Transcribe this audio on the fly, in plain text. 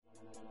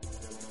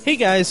Hey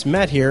guys,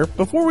 Matt here.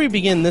 Before we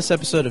begin this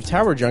episode of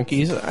Tower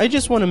Junkies, I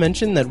just want to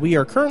mention that we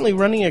are currently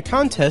running a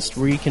contest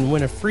where you can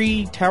win a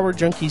free Tower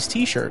Junkies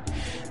t-shirt.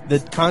 The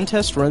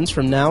contest runs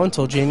from now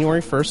until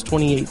January 1st,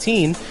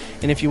 2018,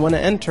 and if you want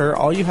to enter,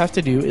 all you have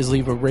to do is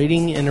leave a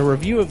rating and a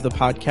review of the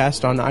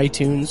podcast on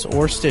iTunes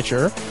or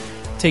Stitcher,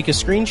 take a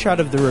screenshot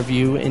of the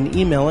review, and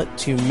email it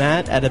to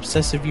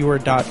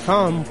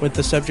matt@obsessiveviewer.com with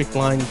the subject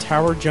line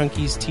Tower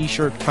Junkies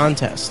t-shirt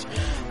contest.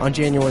 On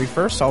January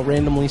 1st, I'll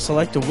randomly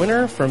select a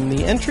winner from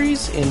the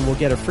entries, and we'll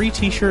get a free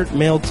t-shirt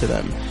mailed to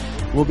them.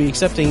 We'll be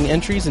accepting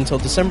entries until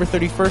December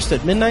 31st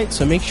at midnight,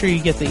 so make sure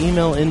you get the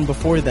email in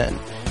before then.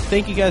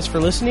 Thank you guys for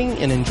listening,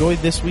 and enjoy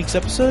this week's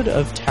episode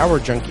of Tower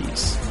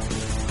Junkies.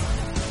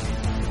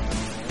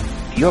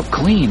 You're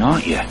clean,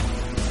 aren't you?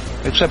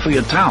 Except for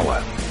your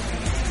tower.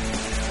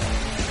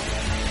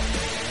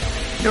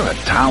 You're a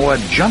tower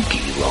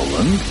junkie,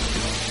 Roland.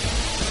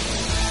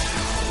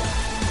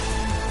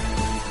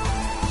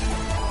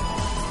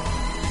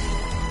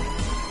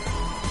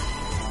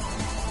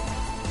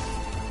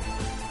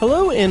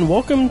 Hello and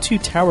welcome to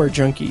Tower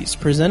Junkies,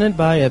 presented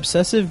by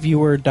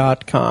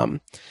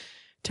ObsessiveViewer.com.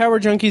 Tower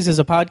Junkies is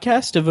a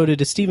podcast devoted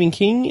to Stephen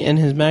King and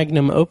his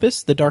magnum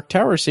opus, the Dark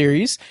Tower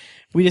series.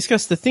 We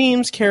discuss the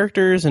themes,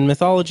 characters, and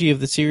mythology of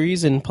the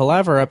series in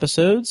Palaver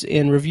episodes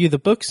and review the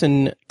books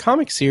and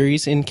comic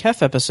series in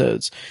Kef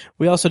episodes.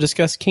 We also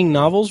discuss King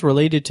novels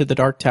related to the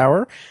Dark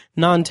Tower,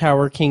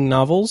 non-Tower King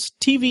novels,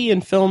 TV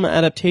and film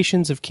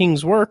adaptations of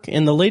King's work,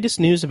 and the latest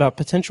news about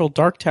potential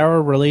Dark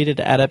Tower-related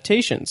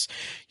adaptations.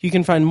 You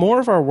can find more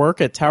of our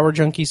work at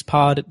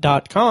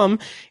TowerJunkiesPod.com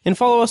and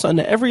follow us on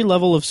every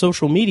level of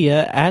social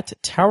media at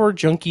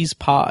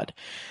TowerJunkiesPod.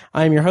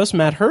 I am your host,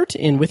 Matt Hurt,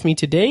 and with me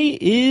today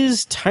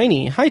is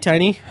Tiny. Hi,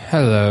 Tiny.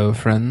 Hello,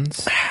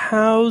 friends.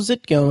 How's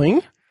it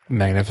going?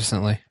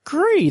 Magnificently.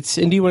 Great.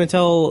 And do you want to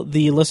tell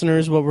the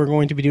listeners what we're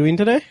going to be doing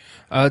today?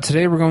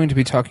 Today we're going to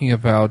be talking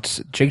about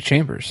Jake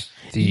Chambers,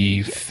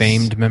 the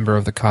famed member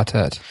of the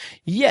quartet.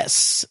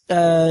 Yes.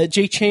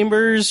 Jake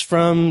Chambers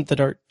from the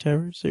Dark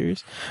Tower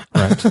series.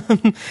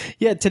 Right.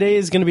 Yeah, today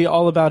is going to be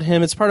all about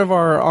him. It's part of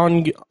our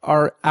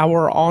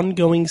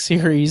ongoing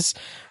series,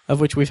 of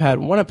which we've had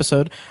one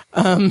episode,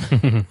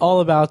 all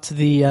about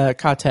the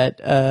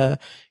quartet,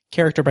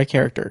 character by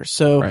character.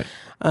 So, right.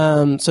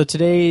 So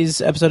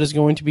today's episode is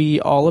going to be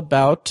all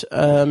about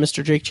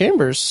Mr. Jake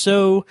Chambers.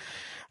 So,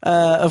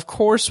 of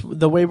course,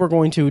 the way we're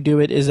going to do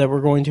it is that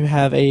we're going to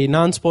have a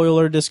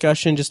non-spoiler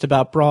discussion just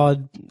about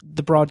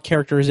the broad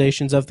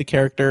characterizations of the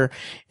character,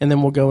 and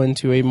then we'll go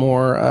into a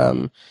more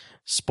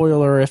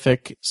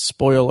spoilerific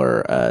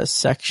spoiler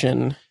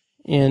section,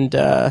 and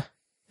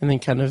then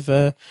kind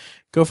of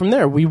go from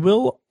there. We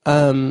will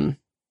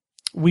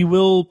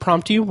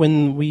prompt you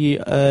when we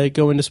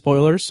go into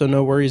spoilers, so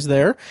no worries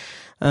there.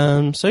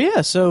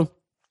 So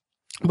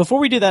before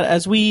we do that,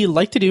 as we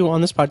like to do on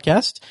this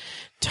podcast,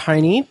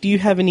 Tiny, do you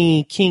have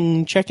any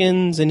King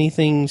check-ins,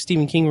 anything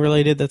Stephen King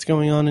related that's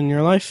going on in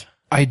your life?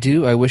 I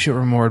do. I wish it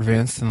were more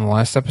advanced than the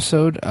last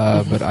episode,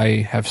 but I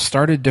have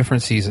started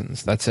different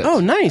seasons. That's it. Oh,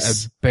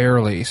 nice. I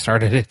barely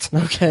started it.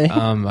 Okay.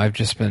 I've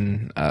just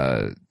been,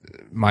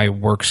 my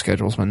work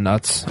schedule's been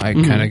nuts. I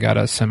kind of got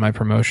a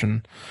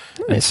semi-promotion.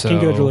 Nice. So,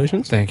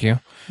 congratulations. Thank you.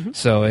 Mm-hmm.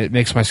 So it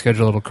makes my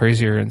schedule a little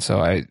crazier, and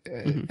so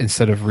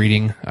instead of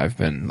reading, I've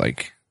been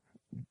like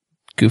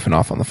goofing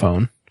off on the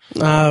phone.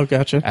 Oh,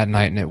 gotcha. At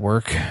night and at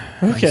work.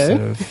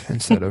 Okay.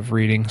 Instead of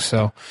reading.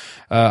 So,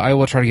 I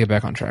will try to get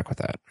back on track with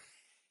that.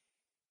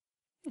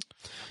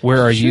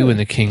 Where are you in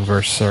the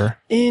Kingverse, sir?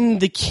 In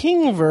the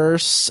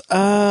Kingverse,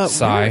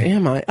 Sigh. where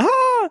am I?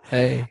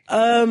 Hey.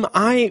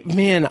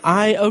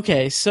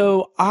 Okay,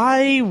 so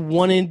I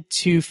wanted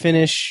to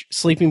finish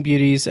Sleeping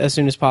Beauties as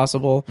soon as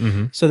possible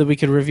so that we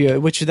could review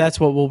it, which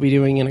that's what we'll be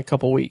doing in a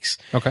couple weeks.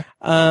 Okay.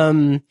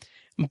 But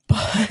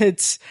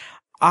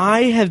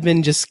I have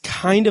been just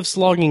kind of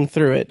slogging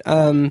through it.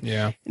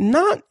 Yeah.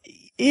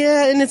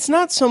 And it's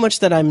not so much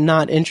that I'm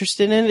not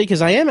interested in it,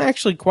 because I am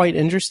actually quite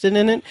interested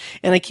in it,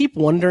 and I keep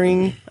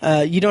wondering,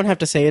 you don't have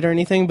to say it or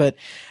anything, but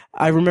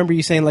I remember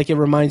you saying, like, it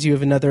reminds you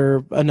of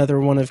another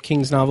one of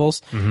King's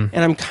novels, and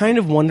I'm kind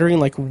of wondering,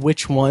 like,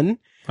 which one.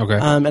 Okay.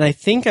 And I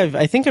think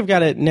I've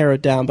got it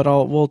narrowed down, but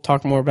we'll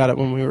talk more about it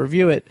when we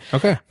review it.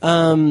 Okay.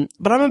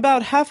 But I'm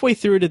about halfway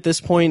through it at this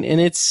point,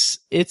 and it's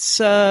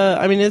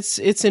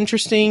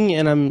interesting,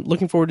 and I'm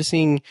looking forward to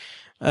seeing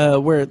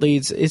where it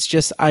leads. It's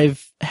just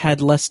I've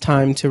had less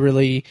time to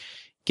really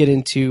get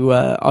into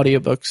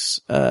audiobooks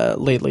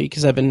lately,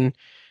 because I've been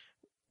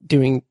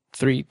doing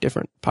 3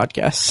 different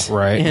podcasts,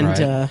 right,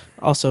 and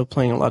also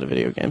playing a lot of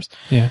video games.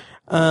 Yeah,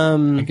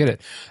 I get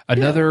it.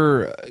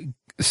 Another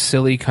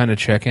silly kind of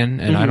check-in,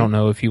 and I don't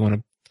know if you want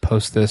to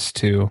post this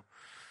to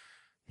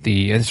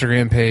the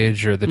Instagram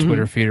page or the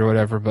Twitter feed or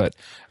whatever, but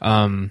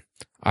I'm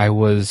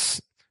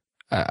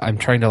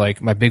trying to,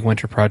 like, my big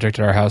winter project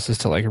at our house is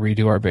to, like,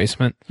 redo our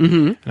basement,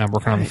 and I'm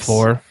working on the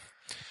floor,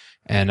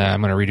 and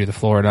I'm going to redo the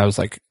floor, and I was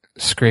like,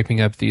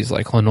 scraping up these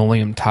like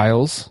linoleum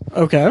tiles.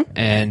 Okay.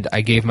 And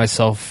I gave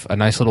myself a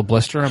nice little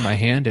blister on my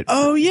hand. It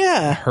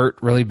hurt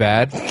really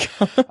bad.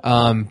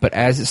 But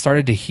as it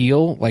started to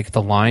heal, like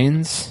the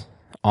lines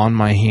on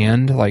my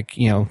hand, like,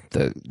 you know,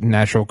 the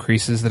natural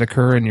creases that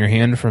occur in your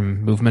hand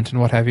from movement and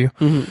what have you,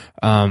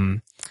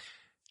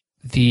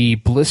 the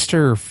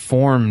blister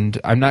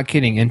formed, I'm not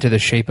kidding, into the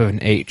shape of an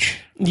H.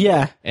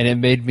 Yeah. And it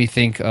made me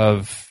think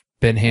of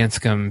Ben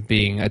Hanscom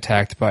being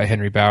attacked by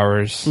Henry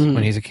Bowers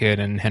when he's a kid,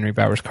 and Henry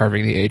Bowers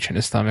carving the H in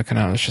his stomach, and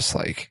I was just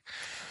like,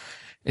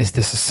 is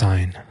this a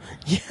sign?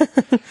 Yeah.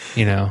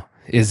 You know,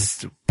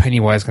 is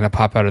Pennywise going to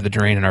pop out of the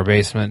drain in our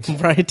basement?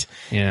 Right.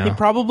 You know? He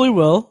probably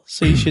will,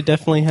 so you should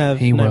definitely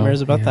have nightmares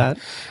about that.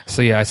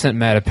 So yeah, I sent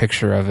Matt a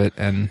picture of it,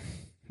 and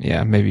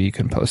yeah, maybe you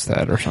can post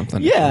that or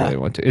something. Yeah. If you really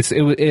want to.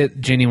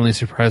 It genuinely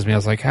surprised me. I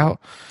was like, how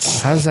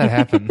does that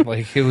happen?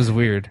 Like, it was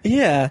weird.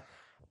 Yeah.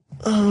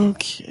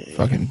 Okay.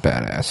 Fucking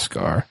badass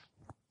scar.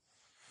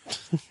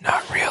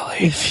 Not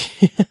really.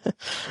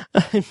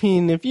 I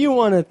mean, if you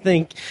want to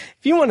think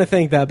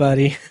that,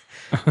 buddy.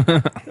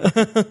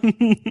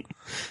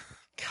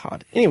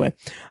 God. Anyway.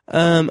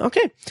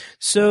 Okay.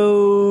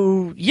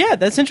 So, yeah,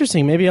 that's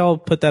interesting. Maybe I'll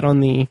put that on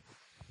the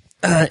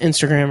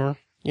Instagram or,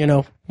 you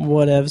know,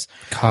 whatevs.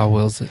 Kyle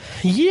wills it.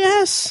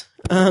 Yes.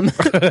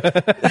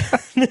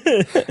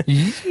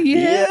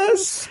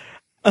 Yes.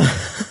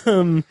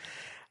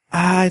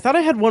 I thought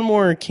I had one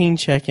more King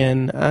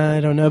check-in. I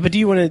don't know, but do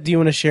you want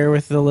to share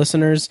with the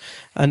listeners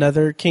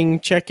another King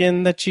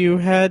check-in that you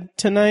had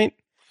tonight?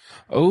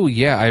 Oh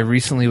yeah, I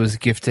recently was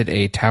gifted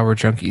a Tower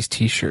Junkies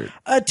t-shirt.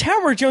 A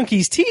Tower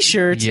Junkies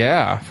t-shirt?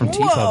 Yeah, from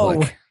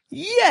TeePublic.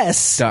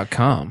 Yes.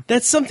 .com.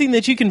 That's something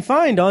that you can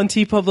find on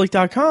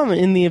TeePublic.com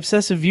in the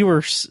Obsessive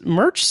Viewer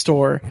merch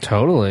store.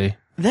 Totally.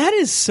 That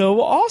is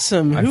so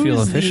awesome. I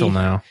feel official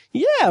now.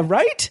 Yeah,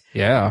 right?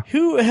 Yeah.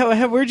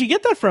 Where'd you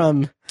get that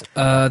from?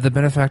 The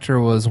benefactor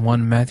was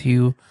one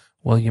Matthew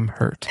William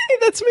Hurt. Hey,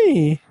 that's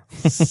me.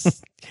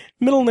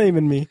 Middle name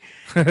in me.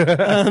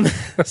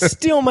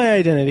 Steal my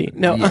identity.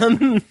 No.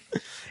 Yeah.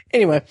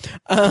 Anyway.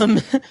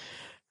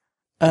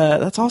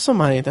 That's also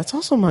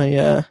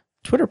my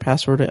Twitter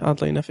password,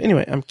 oddly enough.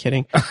 Anyway, I'm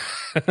kidding.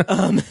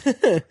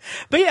 But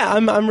yeah,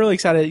 I'm really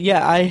excited.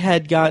 Yeah, I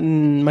had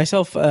gotten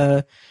myself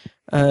Tower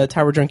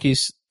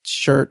Junkies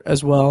shirt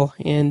as well,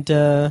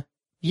 and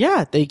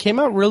yeah, they came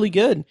out really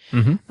good.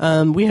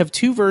 Mm-hmm. We have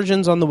two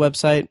versions on the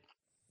website.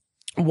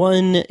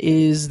 One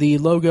is the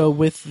logo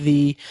with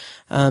the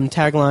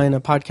tagline, a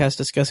podcast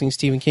discussing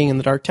Stephen King and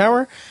the Dark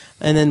Tower,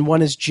 and then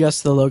one is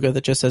just the logo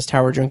that just says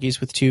Tower Junkies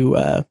with two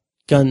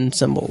gun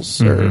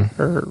symbols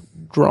or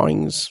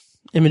drawings,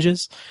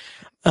 images.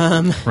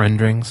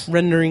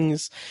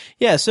 Renderings.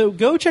 Yeah, so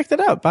go check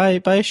that out.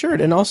 Buy a shirt.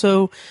 And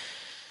also,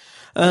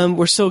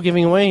 we're still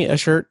giving away a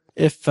shirt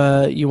if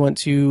you want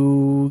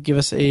to give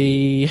us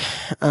a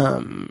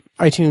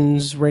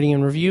iTunes rating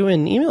and review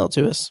and email it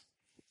to us.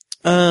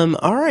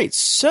 All right,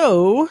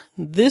 so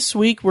this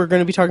week we're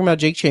going to be talking about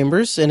Jake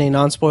Chambers in a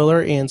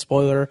non-spoiler and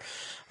spoiler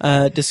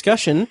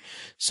discussion.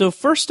 So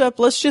first up,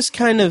 let's just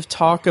kind of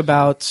talk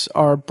about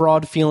our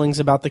broad feelings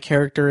about the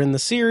character in the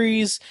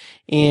series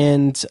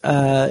and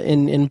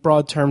in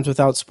broad terms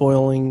without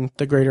spoiling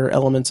the greater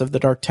elements of the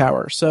Dark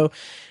Tower. So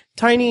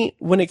Tiny,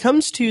 when it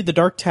comes to the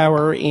Dark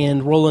Tower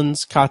and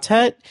Roland's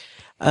quartet,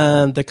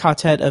 the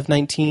quartet of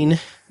 19,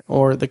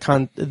 or the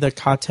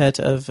quartet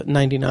of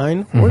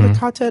 99, or the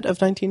quartet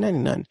of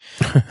 1999.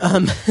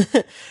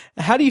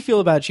 How do you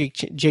feel about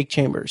Jake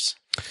Chambers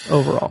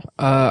overall?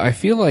 I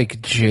feel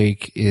like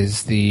Jake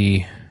is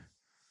the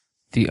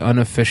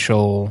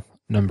unofficial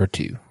number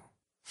 2.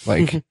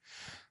 Like,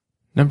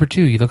 number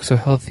 2, you look so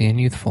healthy and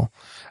youthful.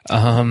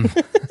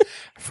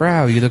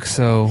 Frau, you look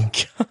so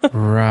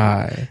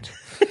right.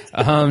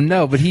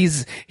 No, but he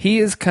is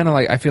kind of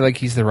like, I feel like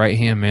he's the right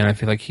hand man. I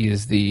feel like he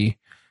is the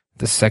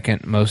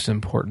second most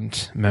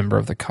important member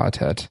of the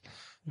quartet,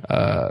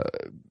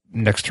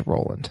 next to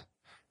Roland.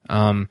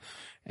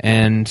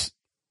 And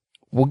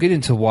we'll get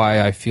into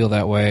why I feel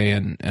that way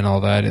and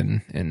all that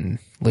in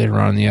later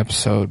on in the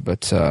episode.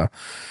 But,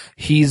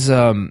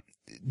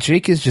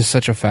 Jake is just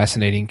such a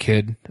fascinating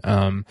kid.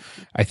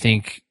 I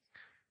think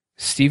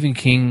Stephen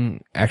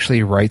King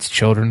actually writes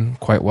children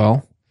quite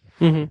well.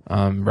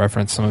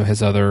 Reference some of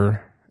his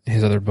other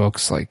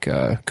books like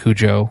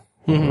Cujo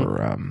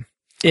or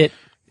It.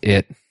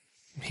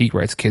 He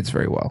writes kids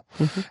very well.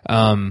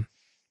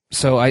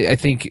 So I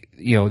think,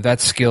 you know, that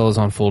skill is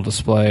on full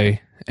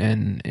display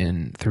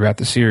and throughout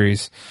the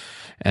series.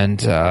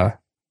 And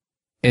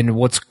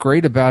what's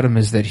great about him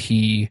is that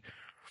he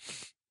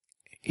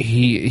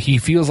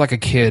feels like a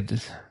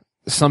kid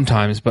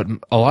sometimes, but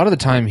a lot of the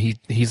time he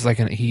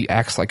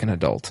acts like an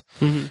adult.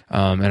 And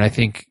I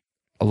think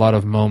a lot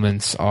of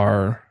moments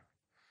are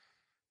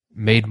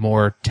made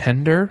more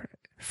tender,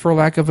 for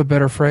lack of a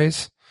better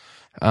phrase,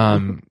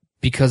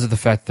 because of the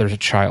fact that there's a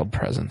child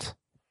present.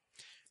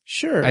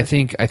 Sure. I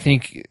think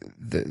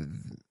the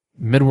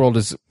Midworld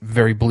is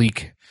very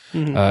bleak,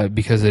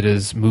 because it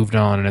is moved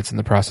on and it's in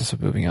the process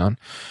of moving on.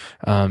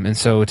 And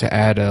so to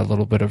add a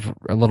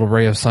little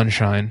ray of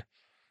sunshine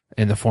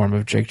in the form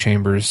of Jake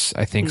Chambers,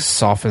 I think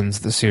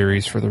softens the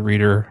series for the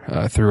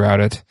reader throughout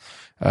it.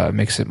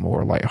 Makes it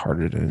more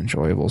lighthearted and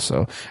enjoyable.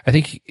 So I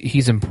think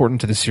he's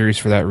important to the series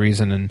for that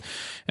reason. And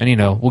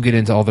we'll get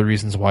into all the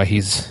reasons why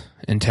he's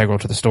integral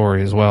to the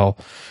story as well.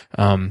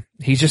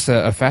 He's just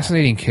a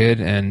fascinating kid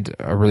and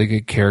a really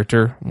good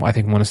character. I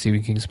think one of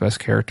Stephen King's best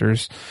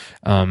characters,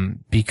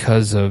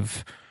 because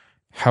of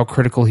how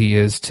critical he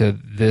is to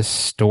this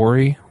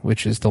story,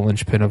 which is the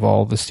linchpin of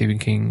all the Stephen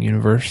King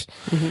universe.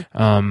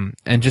 And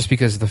just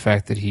because of the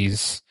fact that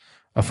he's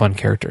a fun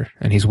character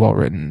and he's well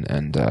written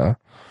and,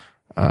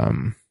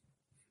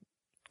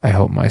 I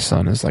hope my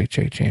son is like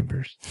Jake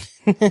Chambers.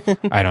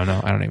 I don't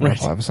know. I don't even know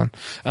if I'll have a son.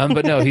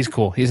 But no, he's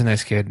cool. He's a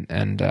nice kid.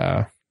 And,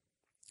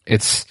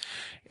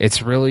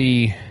 it's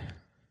really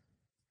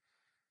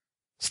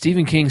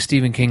Stephen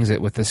King's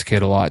it with this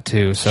kid a lot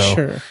too.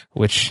 So,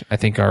 which I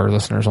think our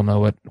listeners will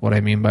know what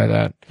I mean by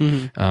that.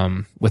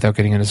 Without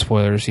getting into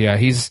spoilers. Yeah,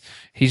 he's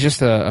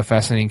just a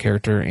fascinating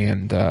character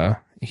and,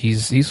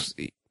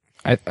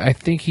 I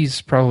think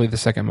he's probably the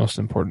second most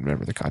important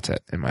member of the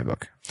quartet in my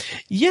book.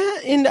 Yeah,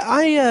 and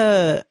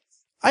I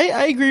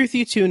agree with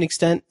you to an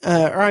extent,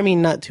 or I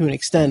mean not to an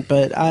extent,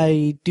 but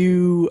I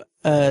do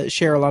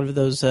share a lot of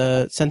those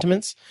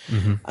sentiments.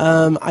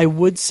 I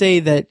would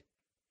say that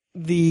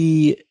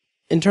in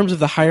terms of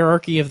the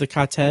hierarchy of the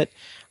quartet,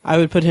 I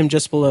would put him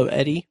just below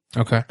Eddie.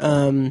 Okay.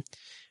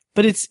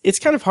 But it's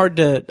kind of hard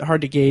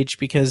to gauge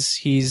because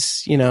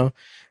he's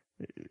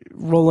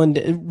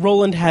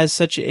Roland has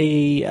such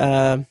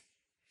a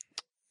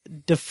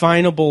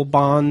definable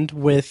bond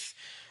with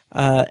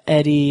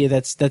Eddie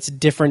that's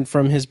different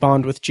from his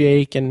bond with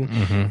Jake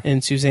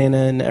and Susanna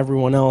and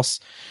everyone else.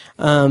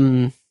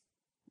 And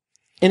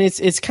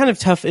it's kind of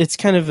tough. It's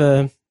kind of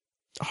a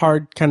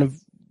hard kind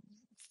of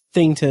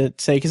thing to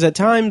say because at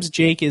times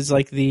Jake is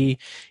like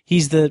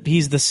he's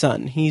the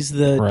son, he's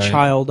the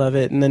child of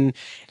it, and then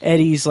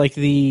Eddie's like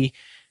the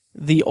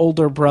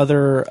older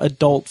brother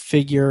adult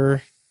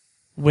figure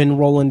when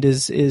Roland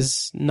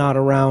is not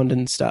around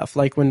and stuff.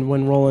 Like when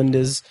Roland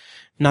is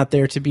not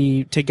there to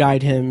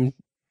guide him,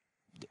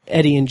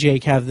 Eddie and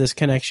Jake have this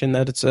connection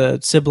that it's a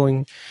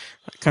sibling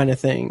kind of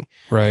thing.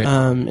 Right.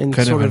 And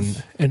kind sort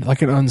of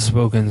like an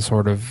unspoken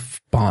sort of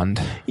bond.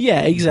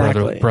 Yeah,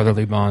 exactly.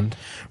 Brotherly bond.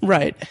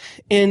 Right.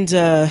 And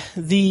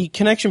the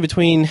connection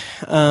between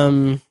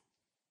Roland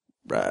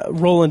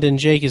and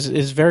Jake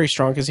is very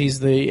strong because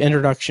he's our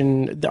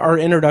introduction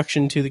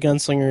to the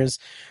gunslingers.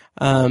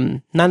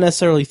 Not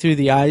necessarily through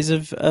the eyes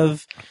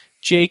of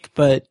Jake,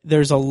 but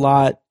there's a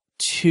lot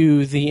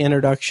to the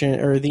introduction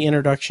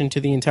to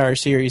the entire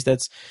series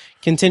that's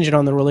contingent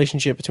on the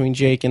relationship between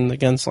Jake and the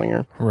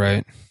gunslinger.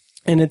 Right.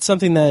 And it's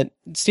something that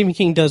Stephen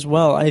King does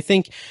well. I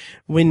think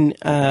when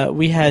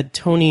we had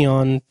Tony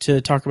on to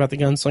talk about the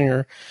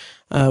gunslinger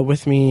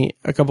with me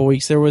a couple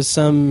weeks, there was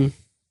some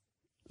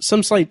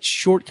slight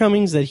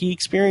shortcomings that he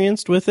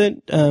experienced with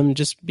it,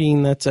 just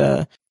being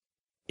that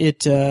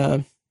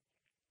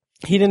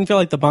he didn't feel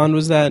like the bond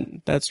was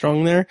that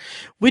strong there,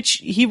 which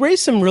he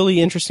raised some really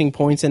interesting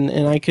points,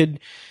 and I could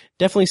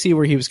definitely see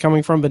where he was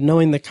coming from, but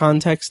knowing the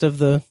context of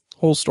the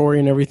whole story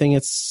and everything,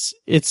 it's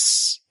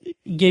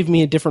gave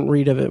me a different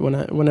read of it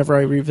whenever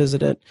I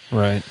revisit it.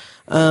 Right.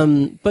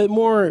 But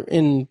more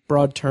in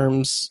broad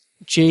terms,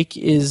 Jake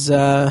is,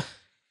 I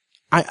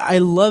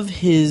love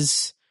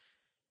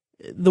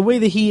the way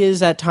that he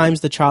is at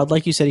times the child.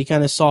 Like you said, he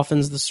kind of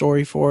softens the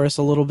story for us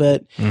a little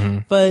bit.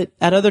 But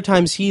at other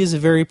times, he is a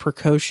very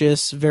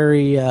precocious,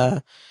 very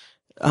old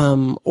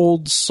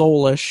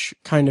soulish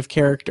kind of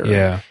character.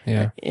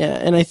 Yeah.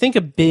 And I think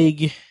a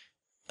big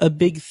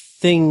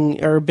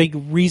thing or a big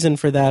reason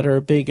for that, or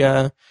a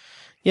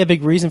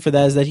big reason for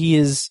that is that he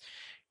is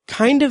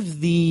kind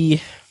of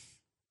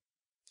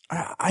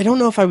I don't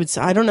know how I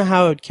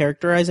would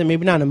characterize it.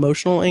 Maybe not an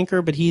emotional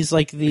anchor, but he's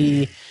like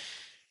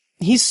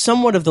he's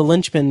somewhat of the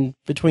linchpin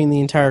between the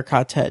entire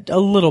quartet, a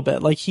little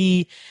bit. Like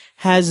he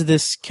has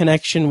this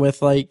connection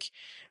with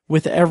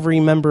every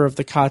member of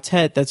the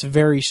quartet that's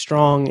very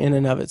strong in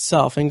and of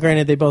itself. And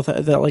granted,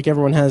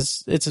 everyone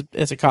has, it's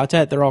a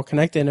quartet, they're all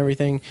connected and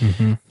everything.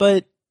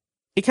 But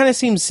it kind of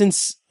seems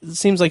since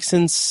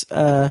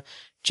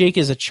Jake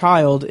is a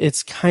child,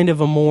 it's kind of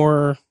a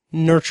more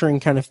nurturing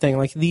kind of thing.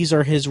 Like these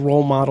are his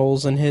role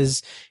models and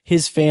his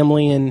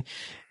family, and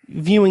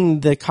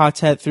viewing the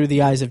quartet through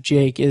the eyes of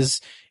Jake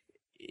is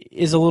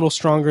a little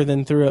stronger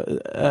than through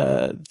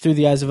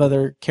the eyes of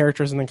other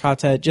characters in the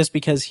quartet, just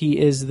because he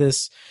is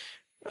this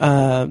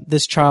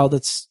child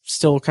that's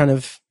still kind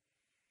of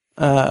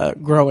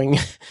growing.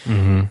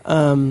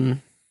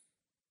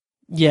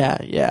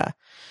 Yeah.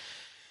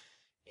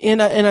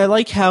 And I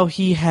like how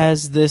he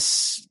has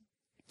this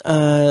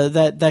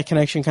that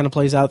connection kind of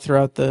plays out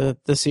throughout the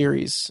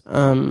series.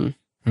 Yeah.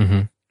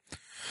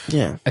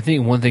 I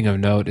think one thing of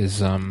note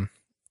is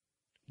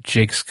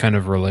Jake's kind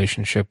of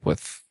relationship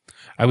with,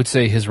 I would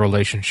say his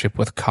relationship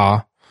with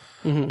Ka,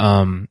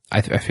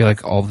 I feel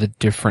like all the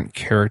different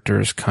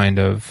characters kind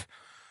of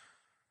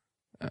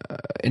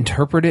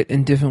interpret it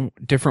in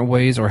different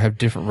ways or have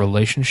different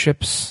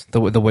relationships. The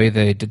way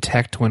they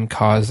detect when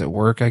Ka is at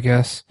work, I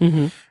guess.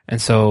 And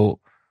so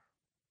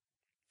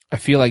I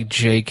feel like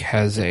Jake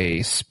has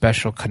a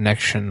special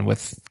connection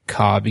with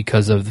Ka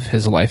because of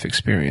his life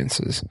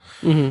experiences.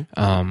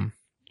 I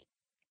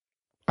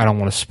don't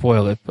want to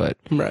spoil it, but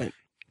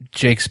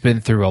Jake's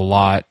been through a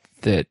lot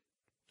that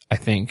I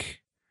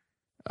think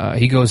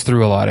he goes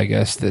through a lot, I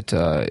guess, that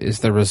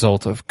is the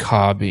result of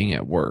Ka being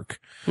at work.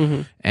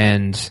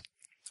 And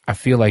I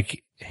feel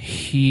like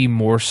he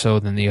more so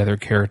than the other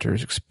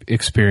characters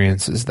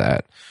experiences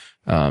that.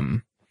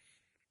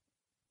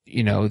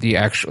 You know, the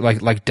actual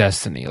like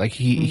destiny. Like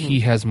he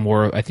has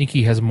more. I think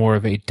he has more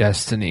of a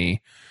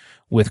destiny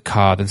with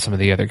Ka than some of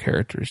the other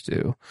characters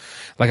do.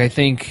 Like I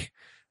think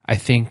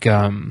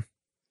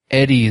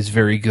Eddie is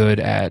very good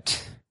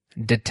at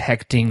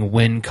detecting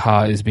when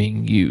Ka is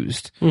being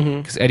used,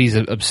 because Eddie's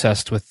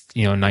obsessed with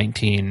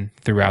 19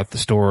 throughout the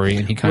story,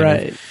 and he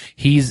kind of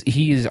he is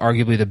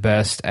arguably the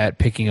best at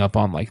picking up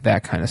on like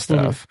that kind of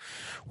stuff,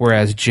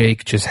 whereas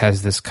Jake just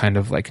has this kind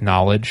of like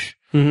knowledge.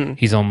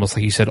 He's almost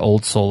like you said,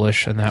 old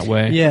soulish in that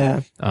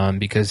way,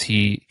 because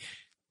he's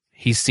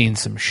seen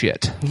some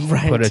shit,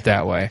 put it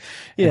that way.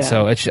 And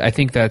so I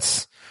think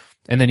that's,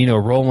 and then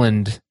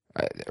Roland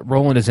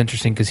is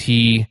interesting because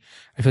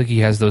I feel like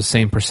he has those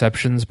same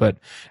perceptions, but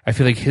I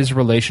feel like his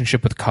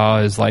relationship with Ka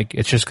is like,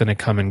 it's just going to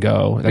come and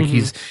go. Like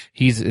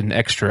he's an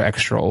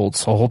extra old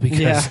soul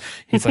because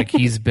he's like,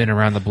 he's been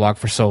around the block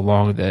for so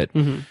long that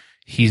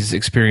he's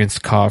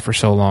experienced Ka for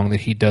so long that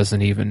he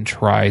doesn't even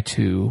try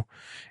to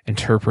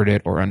interpret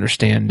it or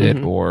understand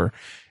it or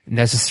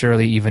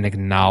necessarily even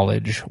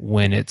acknowledge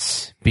when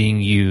it's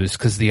being used.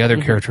 Cause the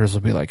other characters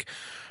will be like,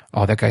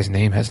 oh, that guy's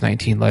name has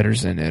 19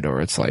 letters in it. Or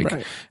it's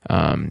like,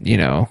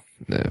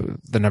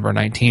 the number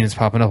 19 is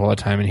popping up all the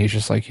time, and he's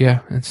just like, yeah,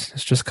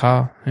 it's just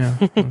Ka. Yeah.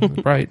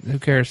 Right. Who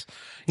cares?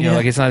 You know,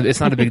 like it's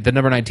not a big, the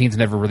number 19 is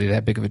never really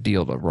that big of a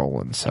deal to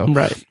Roland. So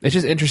it's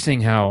just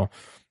interesting how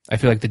I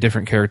feel like the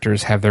different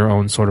characters have their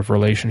own sort of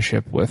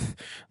relationship with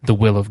the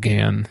will of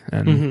Gan,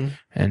 and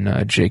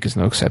Jake is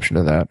no exception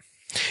to that.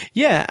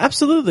 Yeah,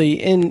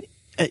 absolutely. And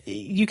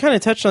you kind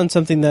of touched on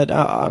something that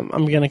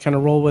I'm going to kind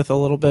of roll with a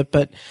little bit,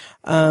 but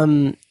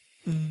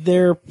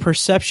their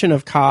perception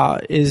of Ka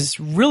is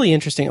really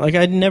interesting. Like,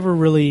 I'd never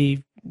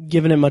really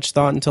given it much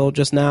thought until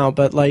just now,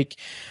 but like,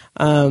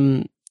 at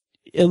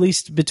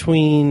least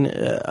between,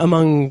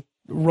 among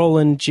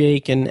Roland,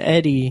 Jake, and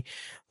Eddie,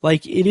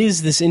 like, it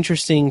is this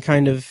interesting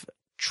kind of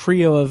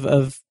trio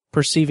of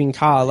perceiving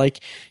Ka.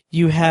 Like,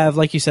 you have,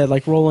 like you said,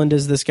 like, Roland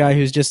is this guy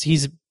who's just,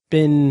 he's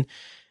been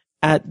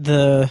at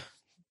the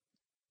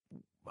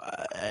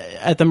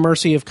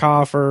mercy of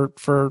Ka for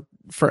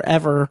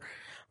forever.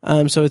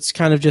 So it's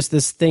kind of just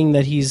this thing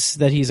that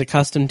he's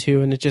accustomed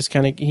to, and it just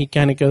he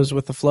kind of goes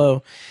with the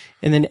flow.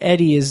 And then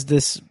Eddie is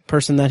this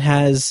person that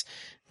has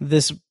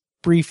this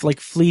brief, like,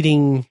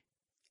 fleeting,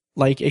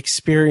 like,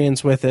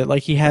 experience with it.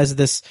 Like, he has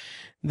this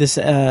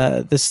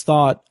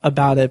thought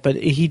about it, but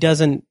he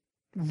doesn't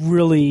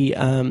really,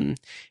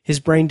 his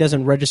brain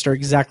doesn't register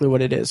exactly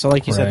what it is. So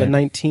like you said, the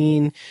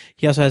 19,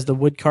 he also has the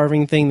wood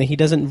carving thing that he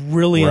doesn't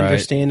really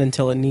understand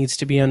until it needs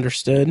to be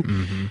understood.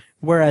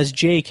 Whereas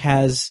Jake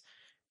has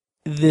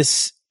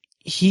this,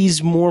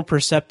 he's more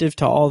perceptive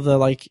to all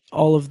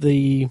of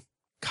the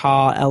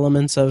Ka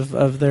elements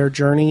of their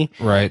journey.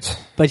 Right.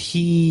 But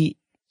he's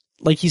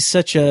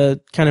such a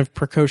kind of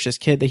precocious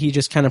kid that he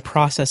just kind of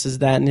processes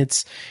that, and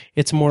it's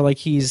more like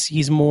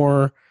he's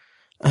more,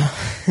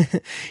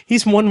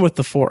 he's one with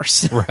the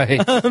Force.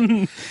 Right.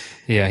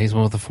 Yeah, he's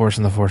one with the Force,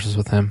 and the Force is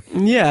with him.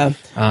 Yeah.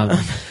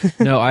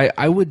 No,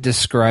 I would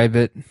describe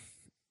it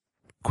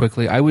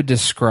quickly. I would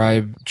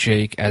describe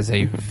Jake as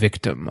a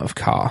victim of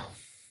Ka.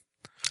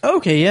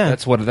 Okay, yeah.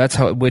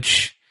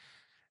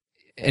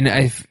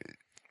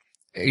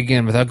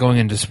 Again, without going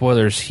into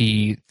spoilers,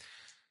 he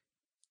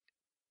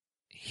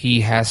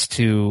has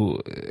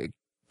to,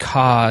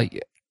 Ka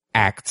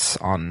acts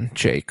on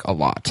Jake a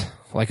lot.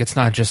 Like, it's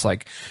not just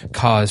like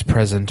Ka is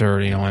present, or,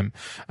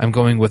 I'm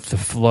going with the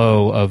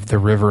flow of the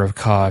river of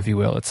Ka, if you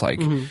will. It's like,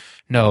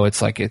 no,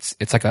 it's like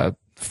a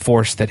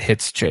force that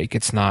hits Jake.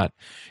 It's not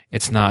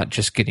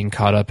just getting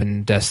caught up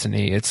in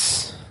destiny.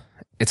 It's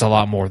a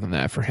lot more than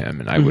that for him.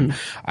 And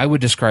I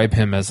would describe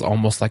him as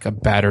almost like a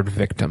battered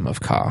victim of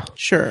Ka.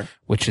 Sure.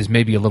 Which is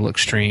maybe a little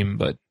extreme,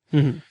 but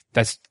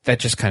that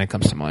just kind of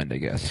comes to mind, I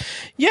guess.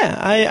 Yeah,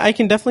 I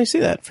can definitely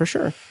see that for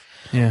sure.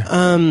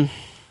 Yeah.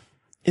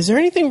 Is there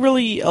anything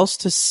really else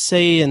to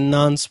say in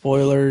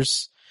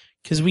non-spoilers?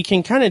 Because we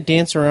can kind of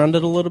dance around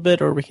it a little bit,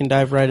 or we can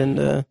dive right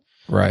into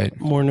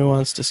more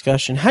nuanced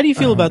discussion. How do you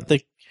feel about the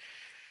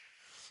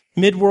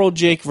Midworld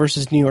Jake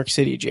versus New York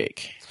City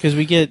Jake? Because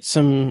we get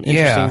some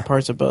interesting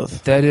parts of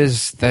both. That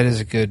is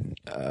a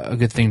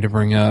good thing to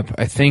bring up.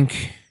 I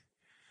think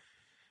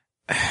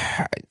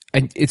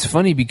it's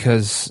funny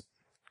because,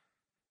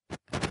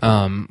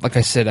 like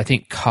I said, I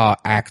think Ka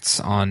acts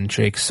on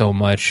Jake so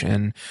much,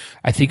 and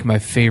I think my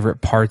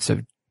favorite parts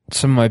of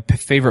some of my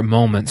favorite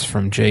moments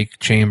from Jake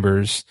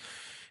Chambers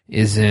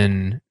is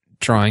in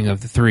Drawing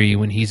of the Three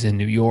when he's in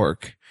New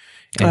York.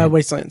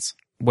 Wastelands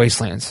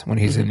When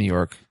he's in New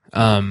York.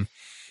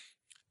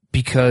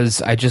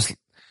 Because I just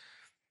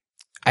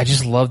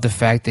love the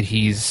fact that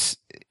he's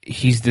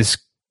this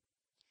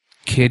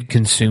kid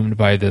consumed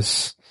by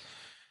this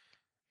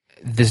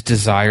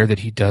desire that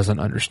he doesn't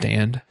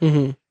understand.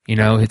 Mm-hmm. You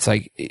know, it's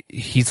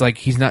he's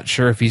not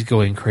sure if he's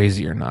going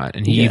crazy or not.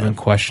 And he even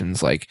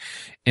questions, like,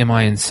 am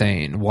I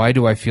insane? Why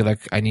do I feel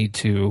like I need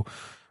to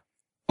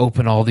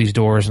open all these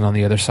doors and on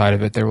the other side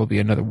of it there will be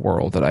another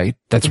world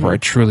that's where I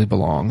truly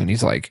belong? And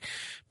he's like,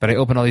 but I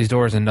open all these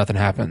doors and nothing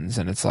happens.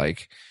 And it's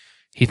like,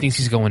 he thinks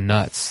he's going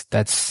nuts.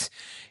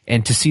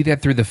 And to see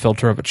that through the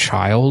filter of a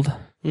child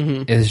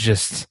is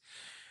just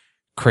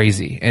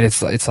crazy. And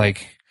it's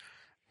like,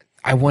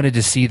 I wanted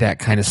to see that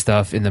kind of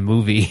stuff in the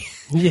movie.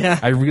 Yeah.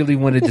 I really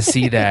wanted to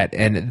see that,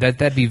 and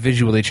that'd be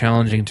visually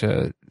challenging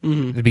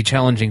it'd be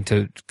challenging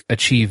to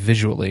achieve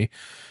visually.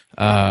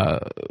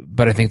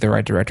 But I think the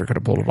right director could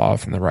have pulled it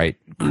off, and the right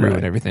crew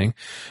and everything.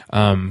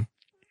 And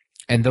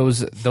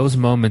those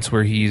moments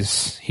where he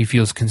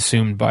feels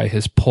consumed by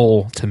his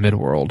pull to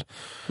Midworld,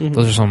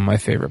 those are some of my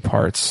favorite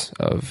parts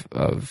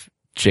of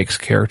Jake's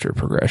character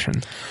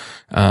progression.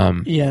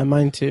 Yeah,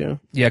 mine too.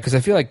 Yeah, because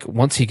I feel like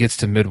once he gets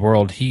to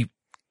Midworld,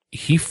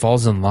 he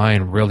falls in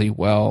line really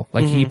well.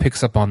 Like he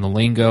picks up on the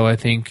lingo, I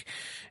think,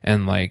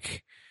 and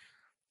like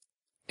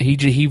I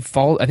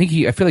feel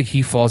like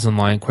he falls in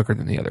line quicker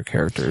than the other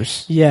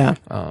characters. Yeah.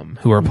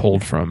 Who are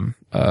pulled from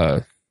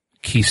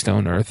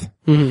Keystone Earth.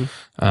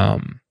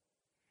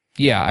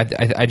 Yeah, I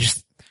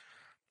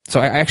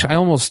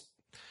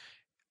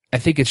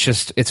think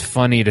it's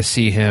funny to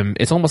see him.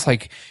 It's almost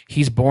like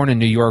he's born in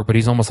New York, but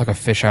he's almost like a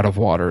fish out of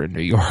water in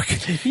New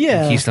York.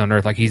 Yeah. In Keystone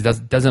Earth, like he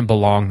doesn't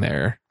belong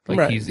there. Like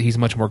right. he's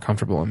much more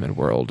comfortable in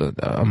Midworld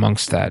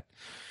amongst that,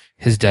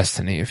 his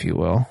destiny, if you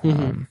will.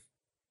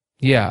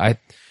 Yeah,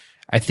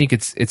 I think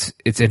it's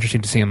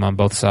interesting to see him on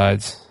both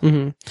sides.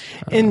 And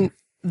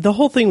the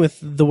whole thing with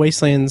the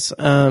Wastelands,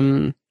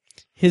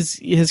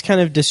 his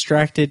kind of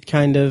distracted,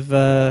 kind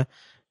of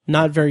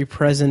not very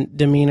present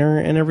demeanor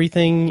and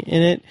everything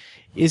in it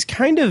is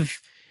kind of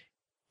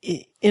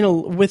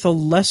with a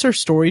lesser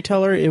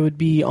storyteller, it would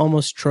be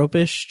almost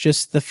tropish.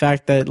 Just the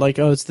fact that, like,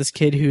 oh, it's this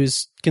kid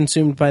who's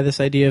consumed by this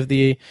idea of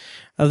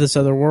this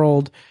other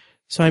world.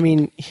 So I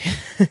mean,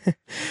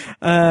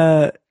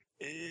 but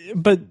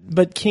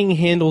King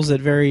handles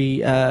it very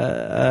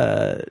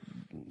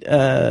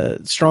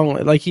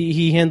strongly. Like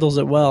he handles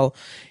it well,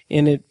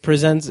 and it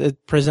presents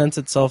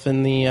itself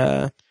in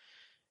the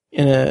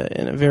in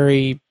a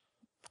very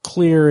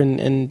clear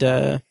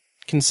and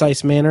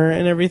concise manner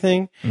and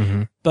everything.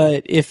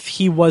 But if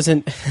he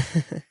wasn't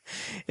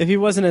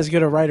as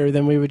good a writer,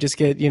 then we would just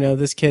get,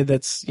 this kid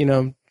that's,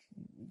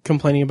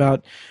 complaining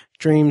about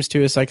dreams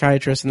to a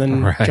psychiatrist and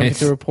then jumping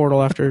through a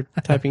portal after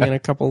typing in a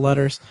couple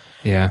letters.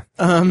 Yeah.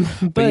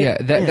 But yeah,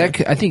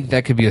 I think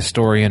that could be a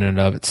story in and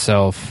of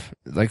itself,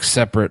 like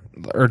separate,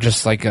 or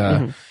just like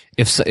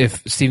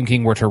if Stephen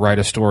King were to write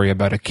a story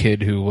about a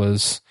kid who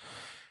was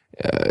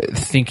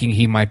thinking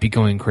he might be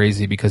going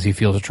crazy because he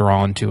feels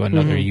drawn to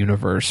another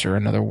universe or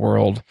another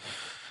world,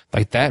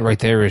 like that right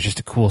there is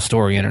just a cool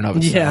story in and of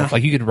itself. Yeah.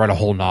 Like you could write a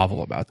whole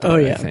novel about that.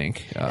 I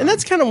think. And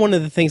that's kind of one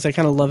of the things I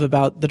kind of love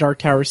about the Dark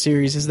Tower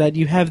series is that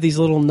you have these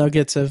little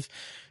nuggets of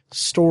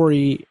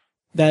story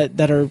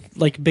that are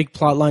like big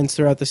plot lines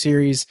throughout the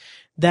series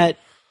that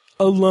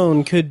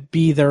alone could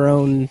be their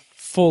own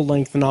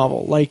full-length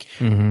novel. Like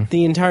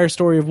the entire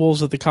story of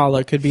Wolves of the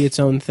Kala could be its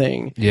own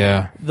thing.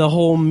 Yeah. The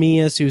whole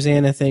Mia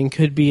Susanna thing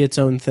could be its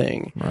own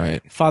thing.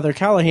 Right. Father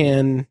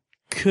Callahan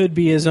could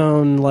be his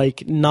own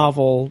like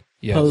novel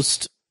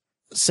post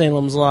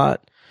Salem's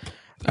Lot.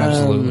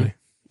 Absolutely.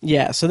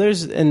 Yeah. So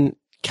there's the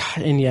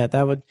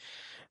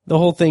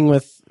whole thing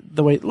with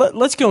the way.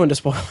 Let's go into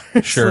spoilers.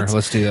 Sure.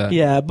 Let's do that.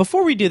 Yeah.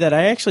 Before we do that,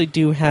 I actually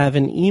do have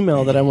an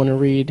email that I want to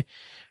read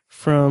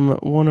from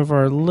one of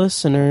our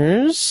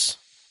listeners.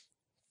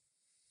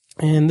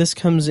 And this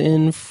comes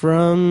in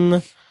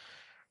from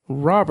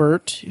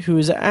Robert, who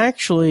is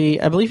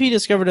actually, I believe he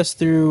discovered us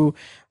through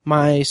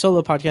my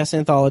solo podcast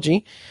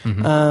anthology.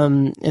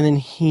 And then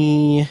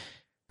he,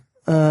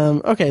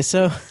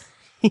 so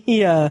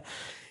he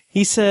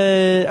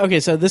said, okay,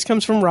 so this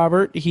comes from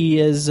Robert. He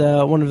is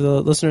one of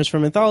the listeners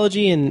from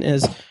Anthology and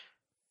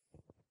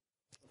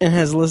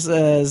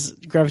has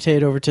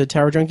gravitated over to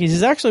Tower Junkies.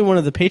 He's actually one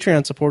of the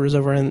Patreon supporters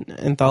over in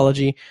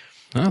Anthology.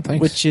 Oh,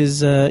 thanks. Which is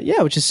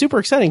super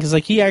exciting because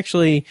like he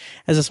actually,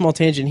 as a small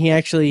tangent, he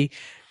actually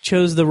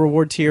chose the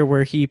reward tier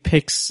where he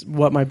picks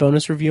what my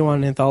bonus review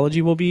on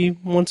Anthology will be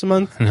once a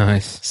month.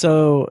 Nice.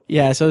 So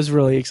yeah, so it was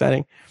really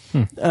exciting.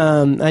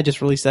 I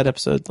just released that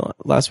episode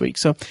last week.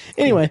 So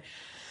anyway,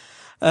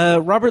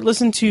 Robert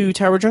listened to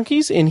Tower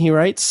Junkies and he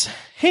writes,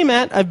 "Hey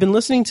Matt, I've been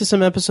listening to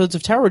some episodes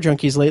of Tower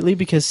Junkies lately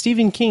because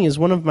Stephen King is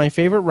one of my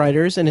favorite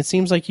writers and it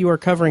seems like you are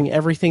covering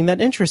everything that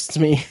interests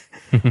me."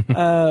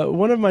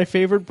 One of my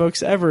favorite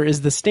books ever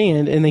is The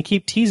Stand, and they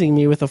keep teasing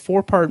me with a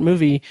 4-part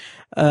movie,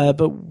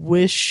 but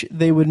wish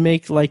they would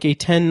make like a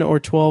 10 or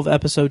 12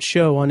 episode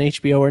show on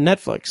HBO or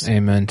Netflix.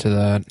 Amen to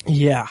that.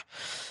 Yeah.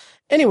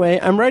 Anyway,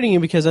 I'm writing you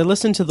because I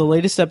listened to the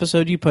latest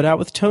episode you put out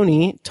with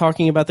Tony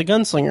talking about the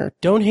gunslinger.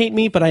 Don't hate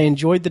me, but I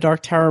enjoyed the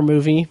Dark Tower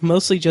movie,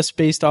 mostly just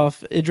based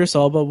off Idris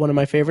Elba, one of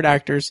my favorite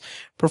actors,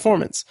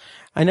 performance.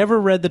 I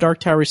never read the Dark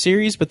Tower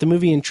series, but the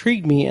movie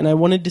intrigued me, and I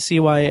wanted to see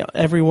why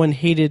everyone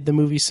hated the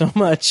movie so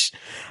much.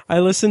 I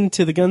listened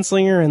to The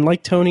Gunslinger, and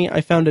like Tony,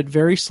 I found it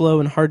very slow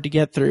and hard to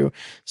get through,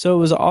 so it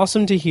was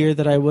awesome to hear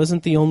that I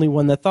wasn't the only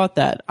one that thought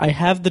that. I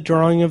have the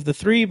drawing of the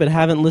 3, but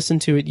haven't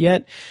listened to it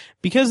yet,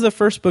 because the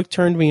first book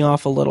turned me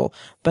off a little.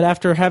 But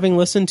after having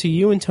listened to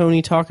you and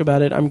Tony talk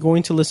about it, I'm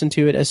going to listen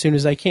to it as soon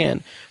as I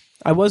can.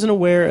 I wasn't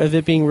aware of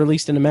it being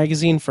released in a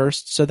magazine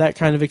first, so that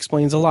kind of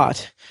explains a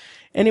lot.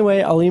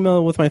 Anyway, I'll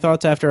email with my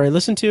thoughts after I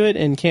listen to it,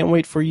 and can't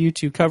wait for you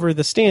to cover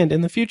The Stand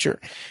in the future.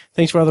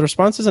 Thanks for all the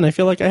responses, and I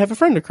feel like I have a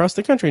friend across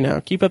the country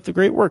now. Keep up the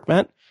great work,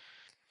 Matt.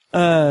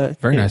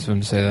 Very nice of him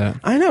to say that.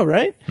 I know,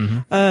 right?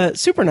 Mm-hmm.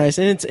 Super nice,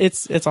 and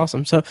it's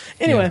awesome. So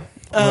anyway,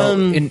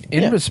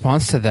 in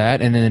response to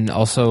that, and then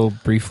also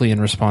briefly in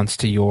response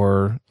to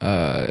your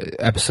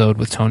episode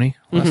with Tony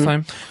last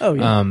time. Oh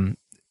yeah.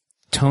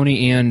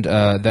 Tony and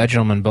that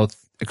gentleman both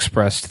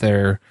expressed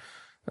their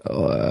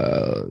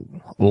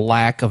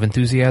lack of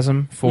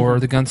enthusiasm for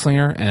the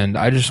gunslinger, and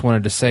I just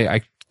wanted to say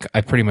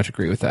I pretty much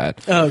agree with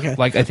that. Oh, okay.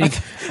 Like I think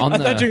I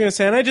thought you were going to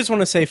say, and I just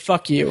want to say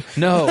fuck you.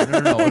 No.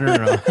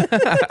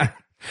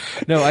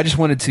 No, I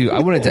wanted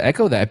to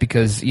echo that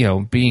because,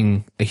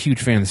 being a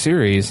huge fan of the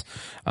series,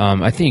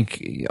 I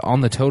think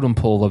on the totem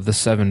pole of the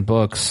 7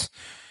 books,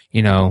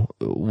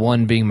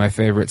 1 being my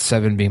favorite,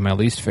 7 being my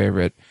least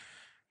favorite.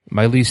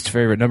 My least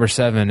favorite, number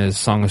 7, is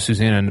Song of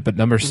Susanna, but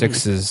number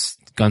 6 is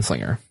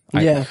Gunslinger.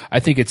 I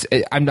think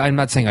I'm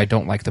not saying I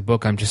don't like the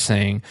book. I'm just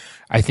saying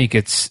I think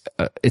it's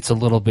a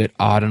little bit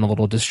odd and a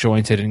little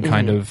disjointed and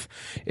kind of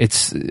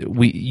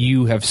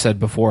you have said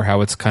before how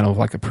it's kind of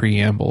like a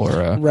preamble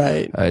or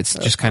it's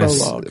just kind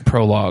of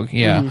prologue.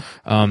 Yeah.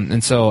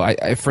 And so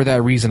I for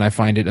that reason I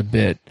find it a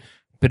bit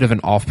of an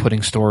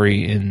off-putting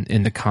story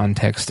in the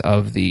context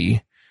of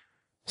the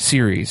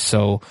series.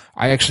 So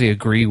I actually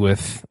agree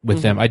with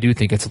them. I do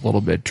think it's a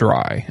little bit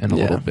dry and a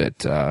little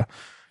bit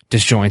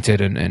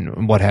disjointed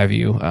and what have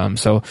you.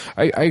 So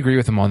I agree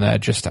with him on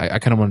that. Just I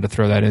kind of wanted to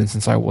throw that in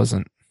since I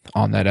wasn't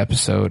on that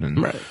episode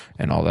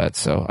and all that.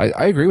 So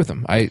I agree with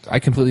him. I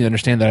completely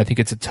understand that. I think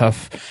it's a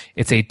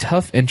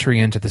tough entry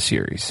into the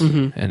series,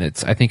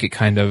 and I think it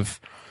kind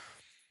of,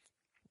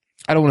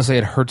 I don't want to say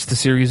it hurts the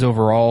series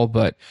overall,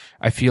 but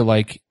I feel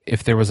like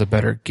if there was a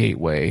better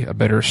gateway, a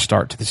better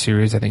start to the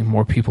series, I think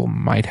more people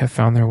might have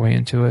found their way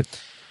into it.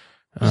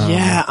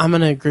 Yeah, I'm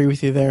going to agree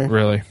with you there.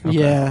 Really? Okay.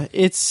 Yeah,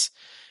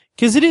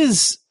 because it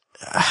is,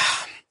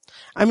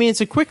 I mean, it's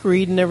a quick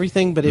read and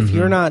everything, but if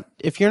you're not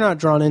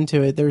drawn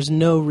into it, there's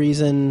no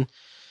reason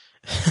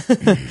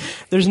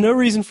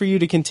for you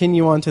to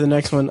continue on to the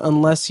next one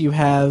unless you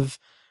have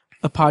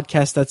a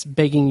podcast that's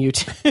begging you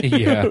to.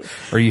 Yeah,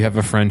 or you have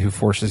a friend who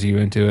forces you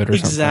into it or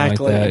something like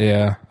that.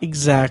 Yeah,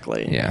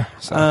 exactly. Yeah.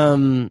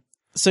 So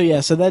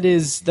that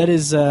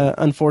is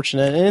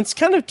unfortunate, and it's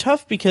kind of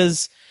tough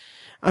because,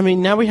 I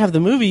mean, now we have the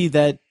movie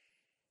that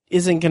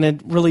isn't going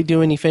to really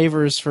do any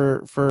favors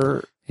for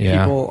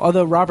people.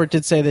 Although Robert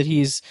did say that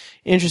he's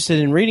interested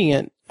in reading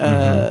it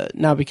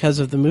now because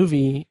of the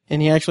movie,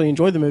 and he actually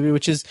enjoyed the movie,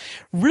 which is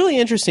really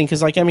interesting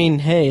because, like, I mean,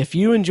 hey, if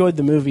you enjoyed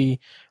the movie,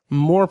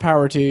 more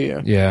power to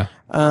you. Yeah.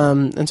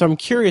 And so I'm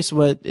curious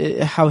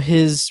how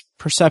his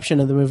perception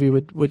of the movie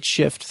would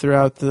shift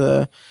throughout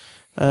the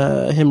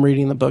him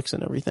reading the books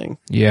and everything.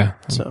 Yeah.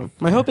 So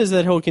my hope is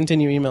that he'll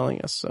continue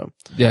emailing us. So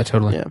yeah,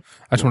 totally. Yeah.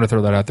 I just want to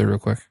throw that out there real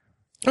quick.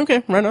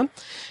 Okay, right on.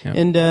 Yeah.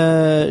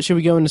 And should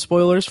we go into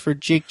spoilers for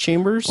Jake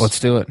Chambers?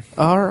 Let's do it.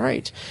 All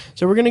right.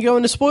 So we're going to go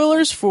into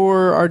spoilers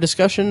for our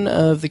discussion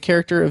of the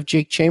character of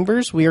Jake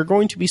Chambers. We are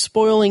going to be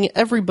spoiling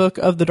every book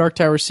of the Dark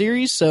Tower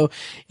series. So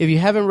if you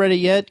haven't read it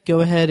yet, go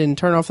ahead and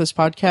turn off this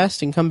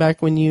podcast and come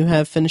back when you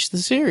have finished the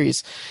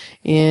series.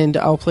 And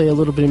I'll play a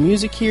little bit of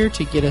music here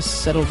to get us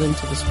settled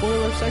into the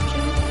spoiler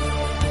section.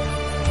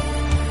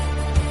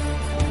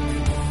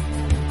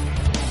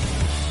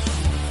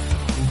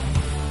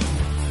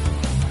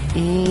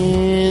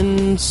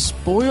 And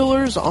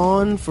spoilers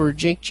on for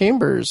Jake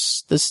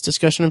Chambers, this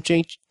discussion of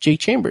Jake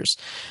Chambers.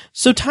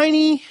 So,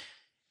 Tiny,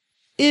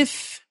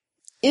 if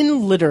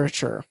in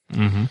literature,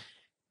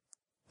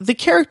 the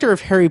character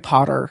of Harry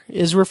Potter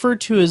is referred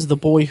to as the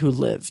boy who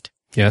lived.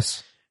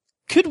 Yes.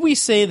 Could we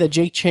say that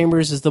Jake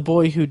Chambers is the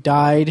boy who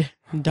died?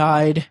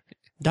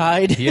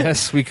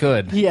 Yes, we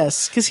could.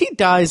 Yes, because he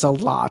dies a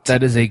lot.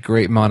 That is a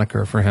great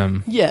moniker for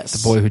him.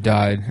 Yes. The boy who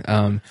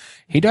died.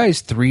 He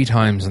dies 3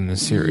 times in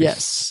this series.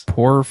 Yes.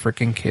 Poor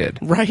freaking kid.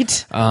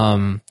 Right?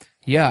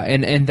 Yeah,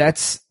 and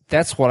that's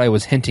what I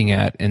was hinting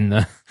at in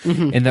the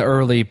in the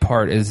early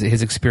part is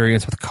his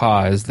experience with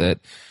Ka, is that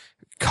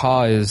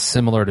Ka is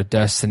similar to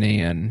destiny,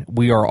 and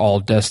we are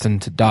all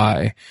destined to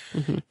die.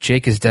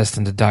 Jake is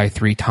destined to die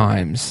 3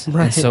 times.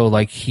 Right. And so,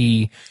 like,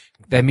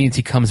 that means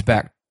he comes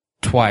back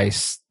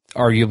twice,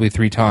 arguably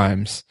 3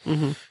 times.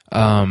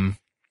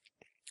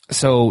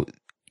 So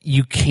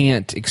you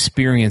can't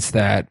experience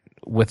that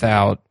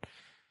without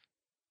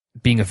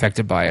being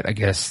affected by it, I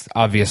guess,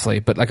 obviously.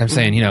 But like I'm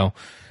saying, you know,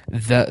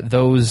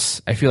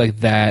 I feel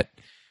like that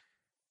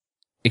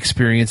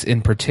experience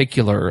in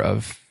particular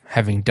of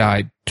having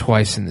died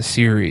twice in the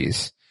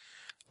series,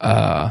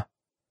 or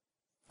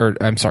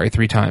I'm sorry,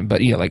 3 times,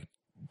 but yeah, like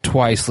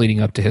twice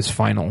leading up to his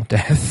final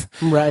death,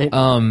 right?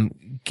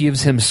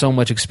 Gives him so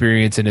much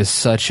experience and is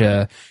such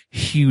a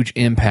huge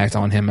impact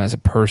on him as a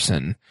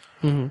person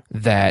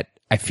that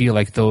I feel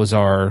like those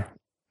are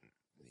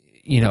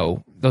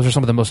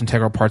some of the most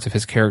integral parts of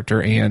his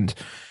character, and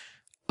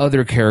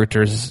other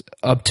characters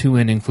up to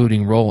and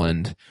including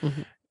Roland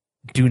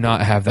do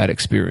not have that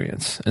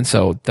experience. And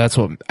so that's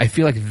what I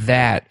feel like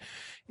that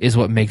is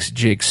what makes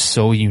Jake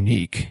so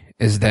unique,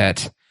 is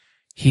that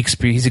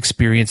he's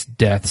experienced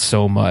death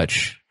so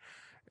much,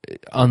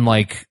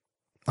 unlike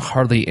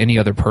hardly any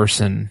other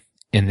person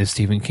in the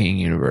Stephen King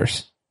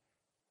universe.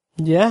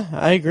 Yeah,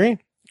 I agree.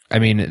 I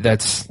mean,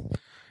 it's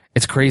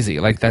crazy.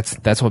 Like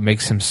that's what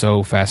makes him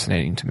so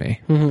fascinating to me.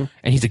 And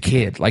he's a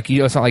kid. Like, you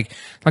know, it's not like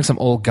some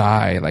old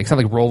guy. Like, it's not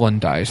like Roland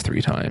dies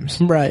 3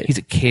 times. Right. He's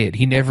a kid.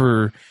 He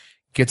never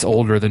gets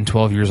older than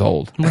 12 years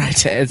old.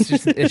 Right. It's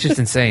just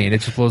insane.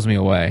 It just blows me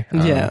away.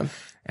 Yeah.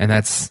 And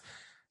that's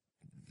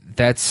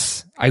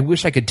I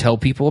wish I could tell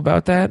people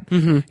about that. You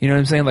know what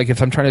I'm saying? Like,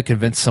 if I'm trying to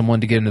convince someone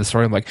to get into the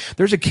story, I'm like,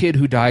 there's a kid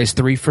who dies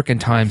 3 freaking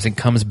times and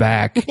comes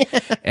back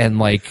and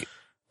like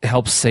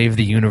helps save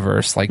the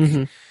universe. Like,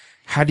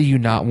 how do you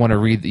not want to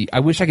read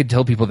I wish I could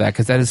tell people that,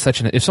 because that is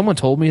if someone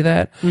told me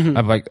that,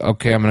 I'm like,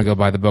 okay, I'm going to go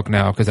buy the book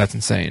now, because that's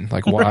insane.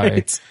 Like,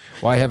 why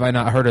have I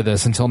not heard of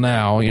this until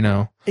now, you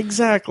know?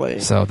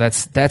 Exactly. So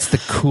that's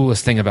the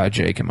coolest thing about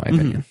Jake, in my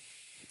opinion.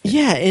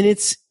 Yeah, and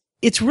it's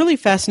really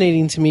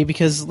fascinating to me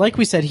because, like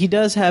we said, he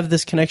does have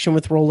this connection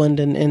with Roland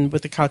and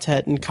with the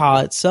quartet and Ka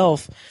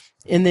itself.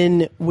 And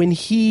then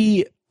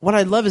what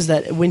I love is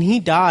that when he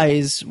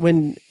dies,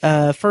 when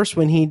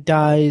he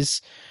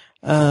dies,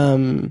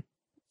 under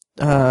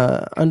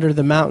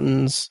the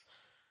mountains,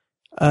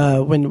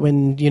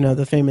 when you know,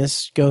 the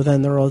famous "Go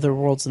then, there are other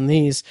worlds than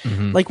these,"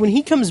 like when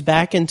he comes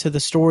back into the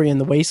story in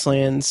the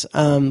Wastelands,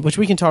 which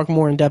we can talk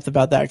more in depth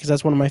about that, because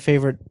that's one of my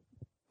favorite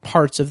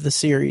parts of the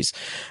series.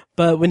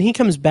 But when he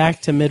comes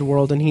back to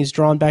Midworld and he's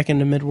drawn back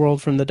into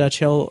Midworld from the Dutch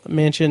Hill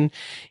mansion,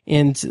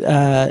 and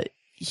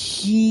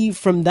he,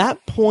 from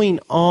that point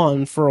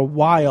on, for a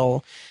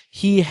while,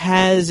 he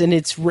has, and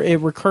it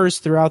recurs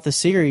throughout the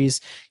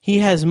series, he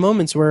has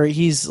moments where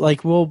he's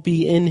like, we'll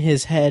be in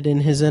his head,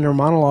 in his inner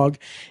monologue,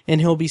 and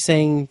he'll be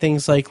saying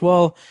things like,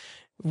 well,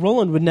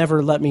 Roland would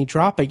never let me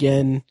drop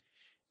again,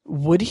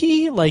 would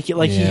he? Like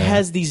he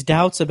has these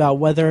doubts about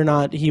whether or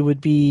not he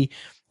would be,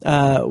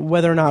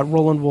 whether or not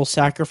Roland will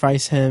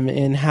sacrifice him,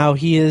 and how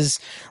he is,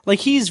 like,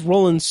 he's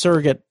Roland's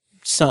surrogate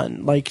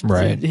son. Like,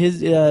 right.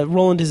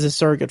 Roland is his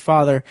surrogate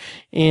father,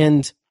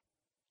 and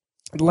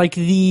like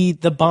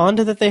the bond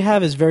that they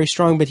have is very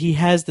strong, but he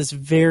has this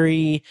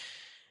very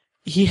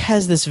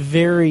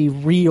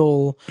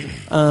real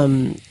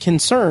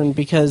concern,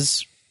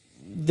 because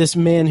this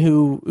man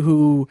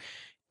who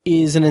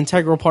is an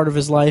integral part of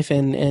his life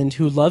and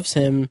who loves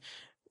him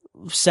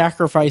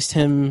sacrificed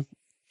him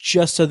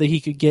just so that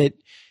he could get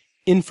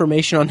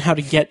information on how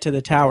to get to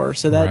the tower.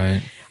 So that,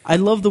 right. I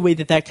love the way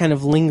that kind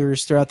of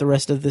lingers throughout the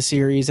rest of the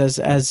series as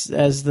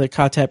the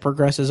quartet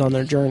progresses on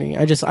their journey.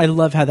 I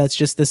love how that's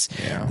just this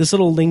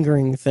little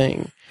lingering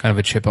thing. Kind of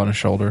a chip on his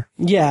shoulder.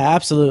 Yeah,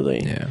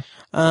 absolutely. Yeah.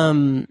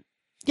 And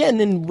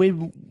then we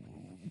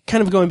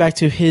kind of going back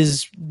to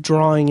his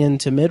drawing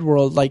into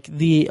Midworld, like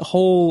the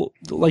whole,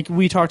 like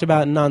we talked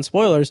about in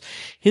non-spoilers,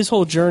 his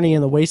whole journey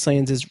in the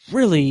Wastelands is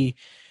really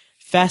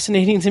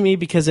fascinating to me,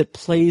 because it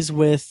plays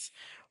with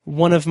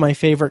one of my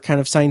favorite kind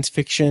of science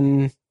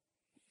fiction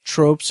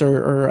tropes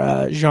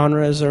or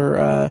genres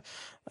or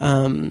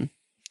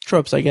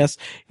tropes, I guess.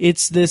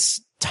 It's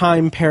this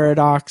time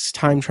paradox,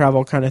 time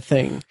travel kind of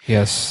thing.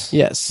 Yes.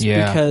 Yeah.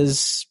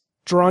 Because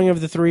drawing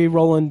of the 3,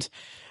 Roland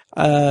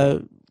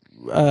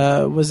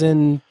was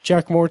in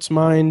Jack Mort's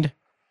mind,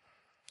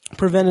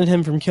 prevented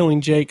him from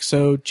killing Jake.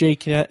 So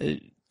Jake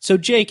at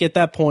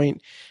that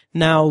point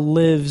now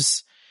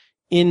lives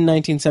in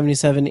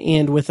 1977,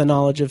 and with the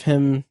knowledge of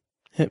him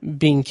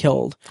being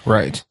killed.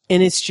 Right.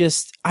 And it's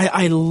just,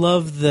 I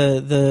love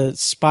the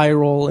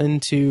spiral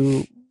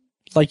into,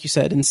 like you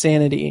said,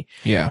 insanity.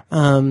 Yeah.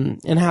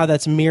 And how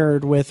that's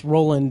mirrored with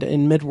Roland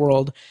in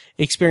Midworld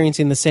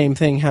experiencing the same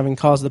thing, having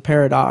caused the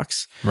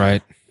paradox.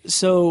 Right.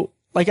 So,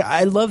 like,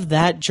 I love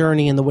that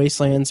journey in the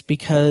Wastelands,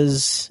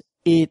 because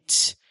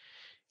it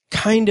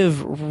kind of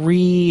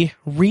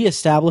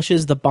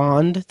reestablishes the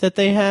bond that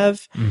they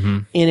have,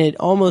 and it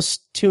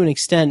almost, to an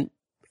extent,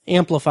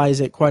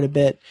 amplifies it quite a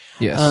bit.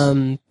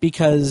 Yes.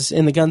 Because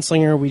in the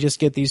Gunslinger, we just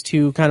get these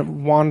 2 kind of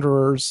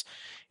wanderers,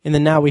 and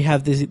then now we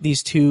have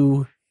these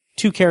two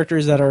two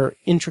characters that are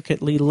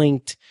intricately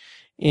linked,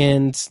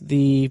 and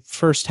the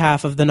first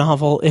half of the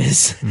novel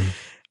is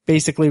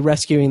basically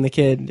rescuing the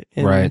kid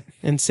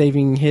and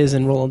saving his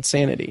and Roland's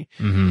sanity.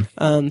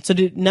 So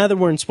now that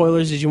we're in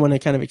spoilers, did you want to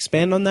kind of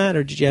expand on that,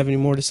 or did you have any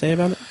more to say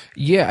about it?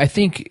 Yeah, I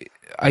think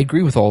I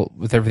agree with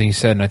everything you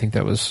said, and I think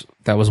that was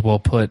well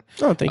put.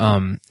 Oh, thank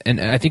you. And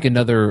I think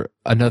another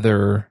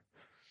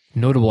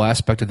notable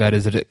aspect of that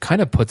is that it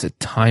kind of puts a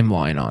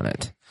timeline on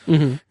it.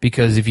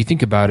 Because if you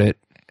think about it,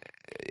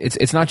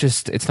 it's not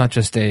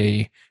just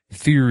a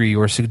theory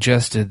or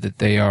suggested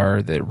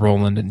that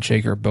Roland and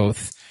Jake are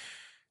both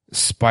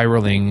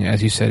spiraling,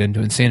 as you said,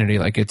 into insanity.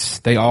 Like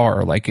they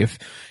are. Like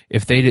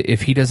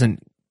if he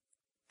doesn't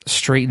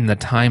straighten the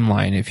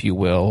timeline, if you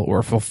will,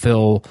 or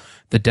fulfill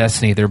the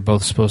destiny they're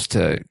both supposed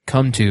to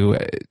come to,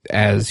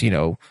 as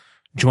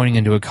joining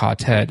into a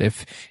quartet.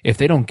 If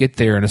they don't get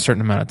there in a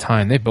certain amount of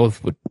time, they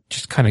both would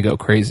just kind of go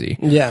crazy.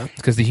 Yeah,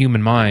 because the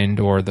human mind,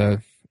 or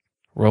the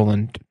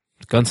Roland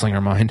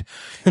gunslinger mind,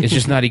 is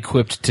just not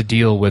equipped to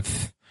deal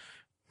with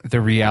the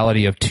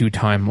reality of two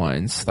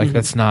timelines. Like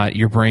that's not,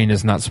 your brain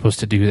is not supposed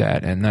to do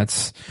that, and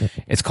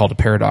it's called a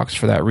paradox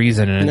for that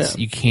reason. And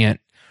you can't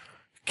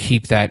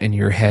keep that in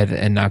your head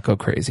and not go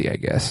crazy, I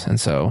guess. And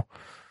so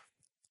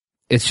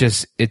it's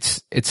just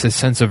it's a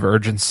sense of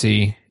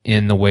urgency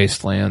in the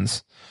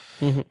Wastelands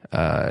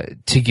to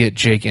get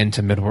Jake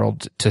into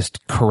Midworld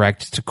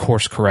to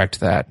course correct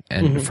that,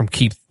 and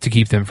to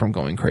keep them from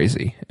going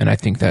crazy. And I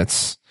think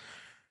that's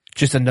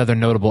just another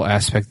notable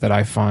aspect that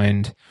I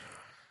find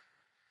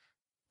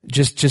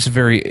just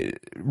very,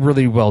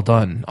 really well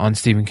done on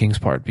Stephen King's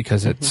part,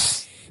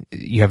 because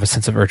you have a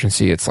sense of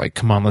urgency. It's like,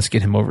 come on, let's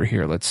get him over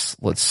here.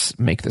 Let's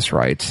make this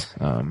right.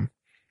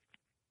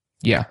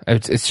 Yeah,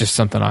 it's just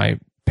something I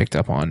picked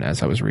up on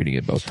as I was reading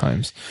it both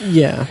times.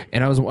 Yeah.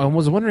 And I was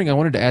wondering, I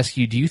wanted to ask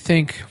you, do you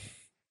think,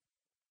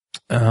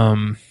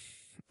 so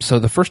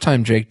the first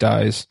time Jake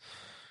dies,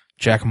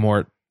 Jack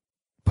Mort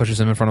pushes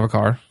him in front of a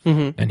car,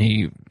 and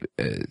he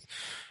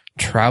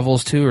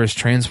travels to, or is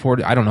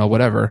transported, I don't know,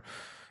 whatever.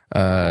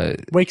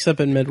 Wakes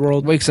up in Midworld.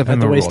 At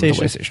the way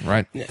station,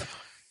 right? Yeah.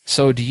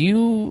 So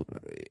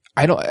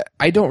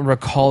I don't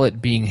recall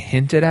it being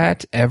hinted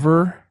at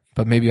ever,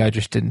 but maybe I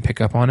just didn't pick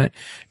up on it.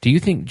 Do you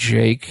think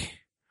Jake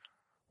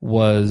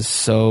was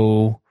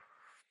so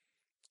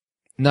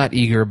not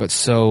eager, but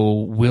so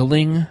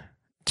willing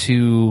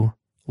to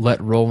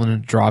let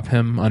Roland drop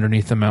him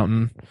underneath the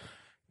mountain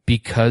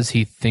because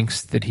he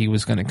thinks that he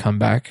was going to come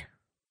back?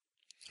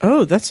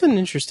 Oh, that's an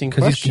interesting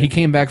question. Because he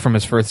came back from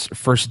his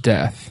first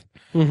death,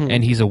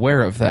 and he's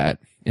aware of that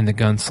in the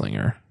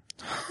Gunslinger.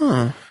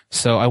 Huh.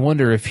 So I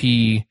wonder if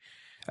he,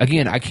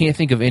 again, I can't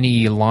think of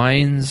any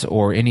lines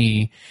or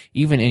even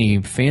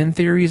any fan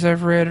theories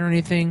I've read or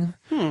anything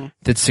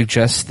that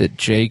suggests that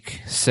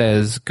Jake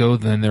says, go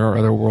then, there are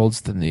other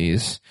worlds than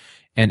these,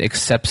 and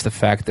accepts the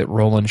fact that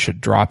Roland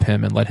should drop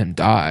him and let him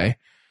die.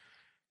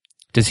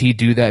 Does he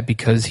do that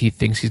because he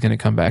thinks he's going to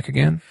come back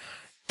again?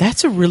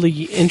 That's a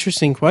really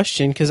interesting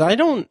question, because I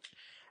don't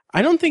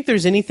think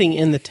there's anything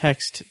in the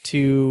text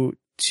to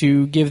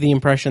give the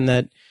impression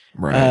that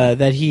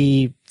that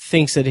he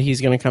thinks that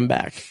he's going to come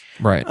back.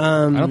 Right.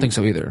 I don't think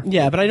so either.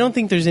 Yeah, but I don't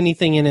think there's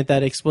anything in it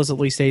that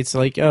explicitly states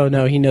like, oh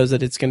no, he knows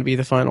that it's going to be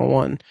the final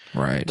one.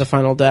 Right. The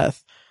final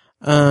death.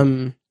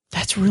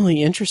 That's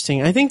really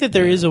interesting. I think that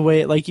there is a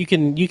way, like you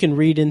can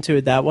read into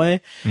it that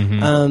way.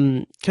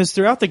 Cause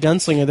throughout the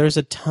Gunslinger, there's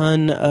a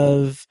ton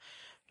of,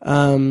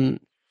 kind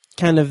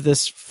of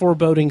this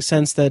foreboding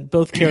sense that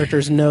both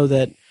characters know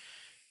that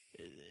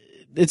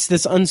it's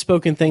this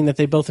unspoken thing that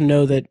they both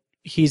know that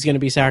he's going to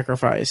be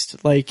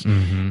sacrificed. Like,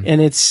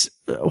 and it's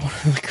one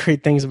of the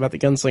great things about the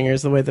Gunslinger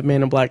is the way that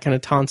Man in Black kind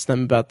of taunts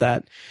them about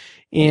that.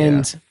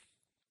 And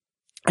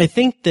I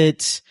think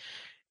that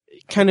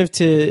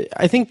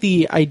I think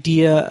the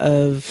idea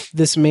of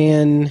this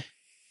man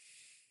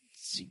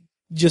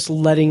just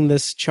letting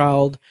this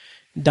child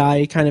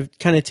die kind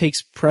of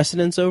takes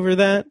precedence over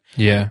that.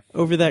 Yeah.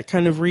 Over that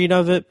kind of read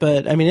of it.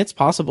 But I mean, it's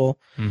possible.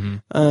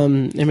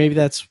 And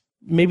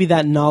maybe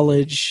that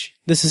knowledge,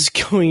 this is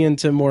going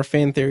into more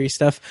fan theory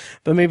stuff,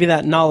 but maybe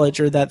that knowledge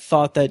or that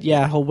thought that,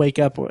 he'll wake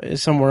up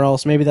somewhere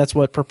else. Maybe that's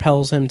what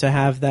propels him to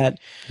have that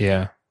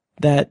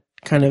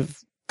kind of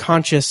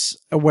conscious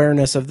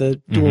awareness of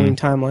the dueling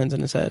timelines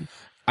in his head.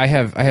 I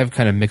have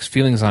kind of mixed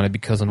feelings on it,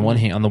 because on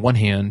the one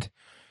hand,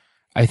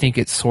 I think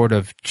it sort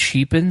of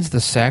cheapens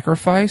the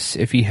sacrifice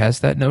if he has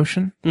that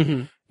notion.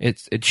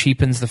 It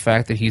cheapens the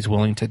fact that he's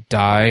willing to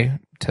die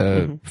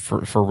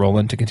for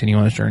Roland to continue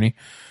on his journey.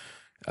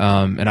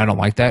 And I don't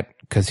like that,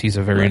 because he's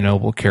a very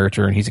noble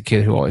character, and he's a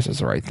kid who always does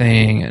the right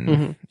thing,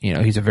 and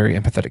he's a very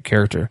empathetic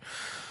character.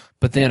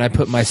 But then I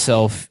put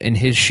myself in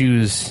his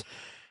shoes,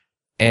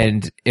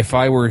 and if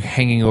I were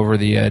hanging over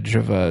the edge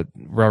of a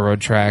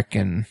railroad track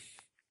and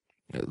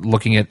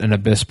looking at an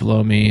abyss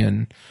below me,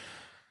 and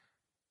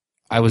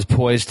I was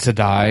poised to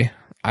die,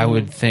 I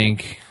would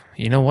think,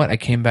 you know what? I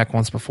came back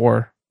once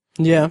before.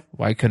 Yeah.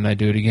 Why couldn't I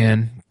do it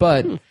again?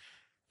 But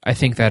I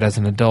think that as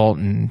an adult,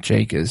 and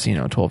Jake is,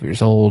 12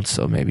 years old,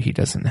 so maybe he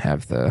doesn't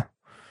have the,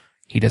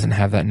 he doesn't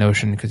have that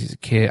notion because he's a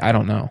kid. I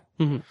don't know.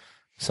 Mm-hmm.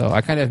 So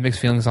I kind of have mixed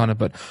feelings on it,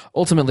 but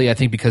ultimately I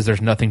think because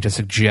there's nothing to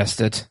suggest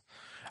it,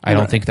 I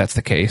don't think that's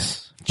the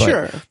case. But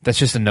sure. That's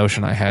just a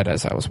notion I had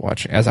as I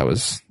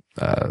was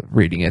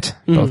reading it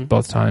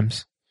both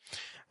times.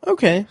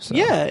 Okay. So.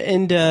 Yeah.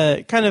 And,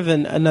 kind of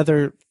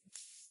another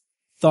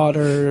thought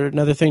or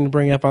another thing to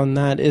bring up on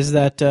that is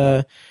that,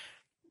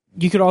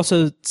 you could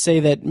also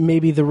say that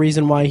maybe the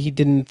reason why he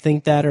didn't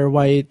think that or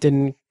why it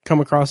didn't come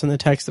across in the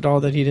text at all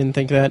that he didn't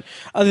think that,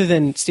 other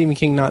than Stephen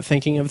King not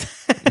thinking of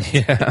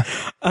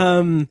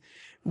that,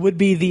 would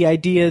be the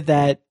idea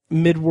that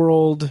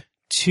Midworld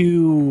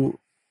to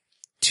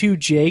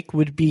Jake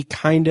would be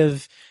kind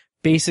of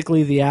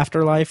basically the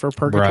afterlife or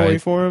purgatory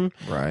for him.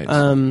 Right.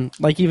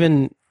 Like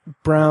even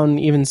Brown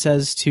even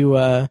says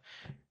to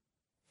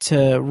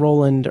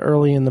Roland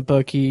early in the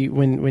book,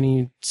 when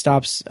he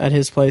stops at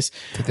his place,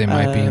 that they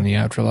might be in the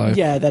afterlife.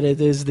 Yeah, that it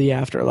is the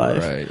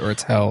afterlife, right? Or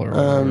it's hell, or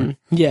whatever.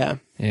 Yeah.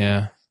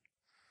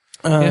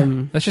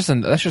 That's just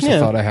a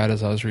thought I had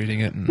as I was reading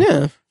it,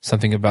 and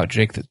something about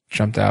Jake that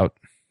jumped out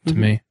to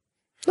me.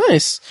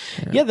 Nice.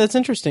 Yeah, that's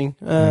interesting.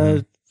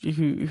 Who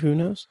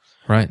knows?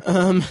 Right.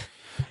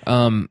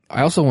 I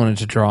also wanted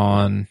to draw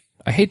on.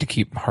 I hate to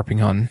keep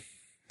harping on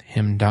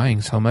him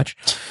dying so much.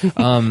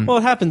 Well,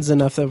 it happens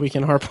enough that we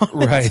can harp on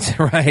it.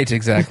 Right,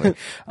 exactly.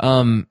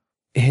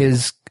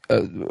 His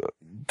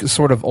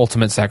sort of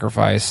ultimate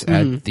sacrifice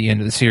at the end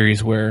of the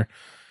series where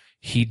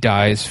he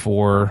dies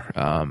for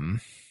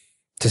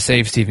to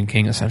save Stephen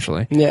King,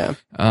 essentially. Yeah.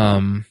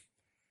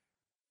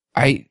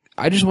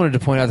 I just wanted to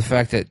point out the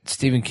fact that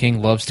Stephen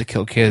King loves to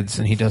kill kids,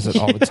 and he does it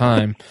all the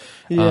time.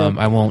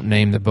 I won't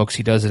name the books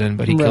he does it in,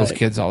 but he kills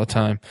kids all the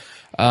time.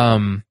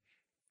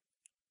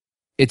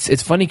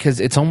 It's funny because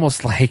it's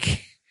almost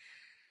like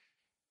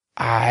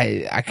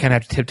I kind of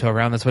have to tiptoe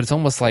around this, but it's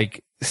almost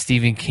like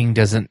Stephen King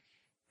doesn't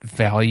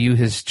value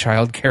his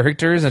child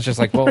characters. It's just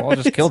like, well, I'll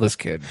just kill this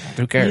kid.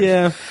 Who cares?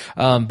 Yeah.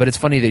 But it's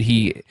funny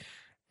that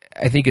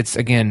I think it's,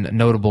 again,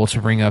 notable to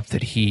bring up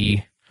that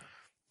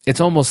it's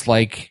almost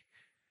like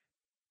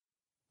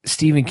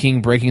Stephen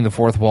King breaking the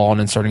fourth wall and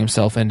inserting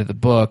himself into the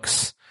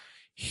books.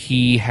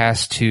 He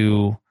has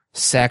to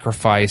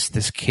sacrifice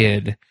this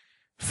kid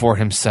for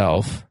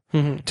himself.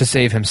 To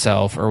save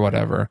himself or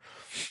whatever.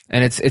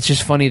 And it's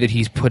just funny that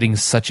he's putting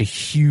such a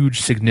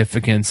huge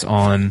significance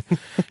on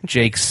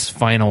Jake's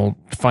final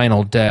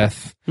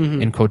death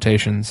in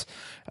quotations.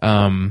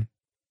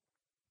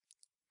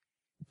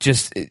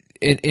 Just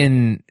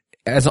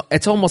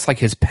it's almost like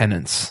his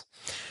penance.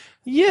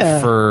 Yeah.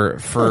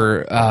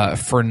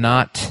 For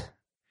not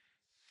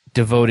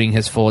devoting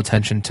his full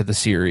attention to the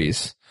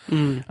series.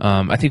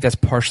 I think that's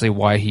partially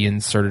why he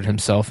inserted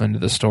himself into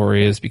the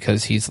story, is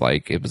because he's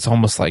like, it was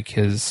almost like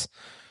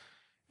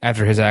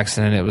after his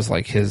accident, it was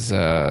like his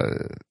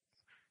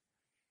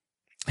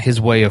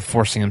way of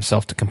forcing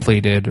himself to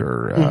complete it,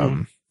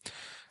 or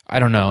I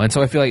don't know. And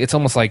so I feel like it's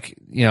almost like,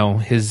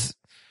 his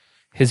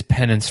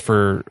penance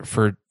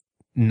for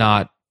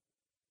not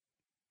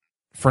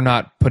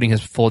putting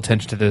his full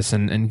attention to this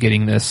and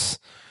getting his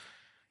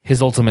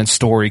ultimate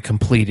story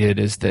completed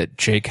is that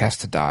Jake has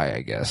to die,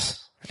 I guess.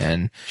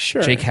 And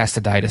Jake has to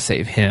die to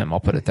save him.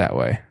 I'll put it that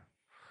way.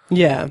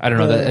 Yeah. I don't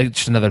know. That's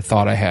just another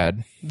thought I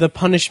had. The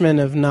punishment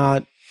of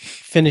not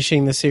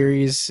finishing the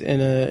series in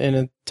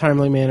a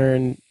timely manner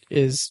and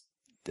is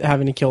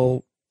having to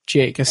kill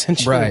Jake,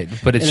 essentially. Right.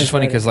 But it's just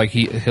funny because like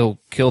he'll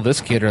kill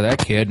this kid or that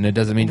kid, and it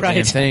doesn't mean a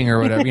damn thing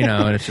or whatever,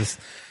 and it's just,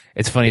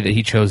 it's funny that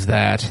he chose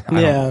that.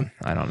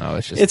 I don't know.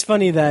 It's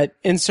funny that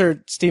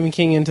insert Stephen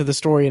King into the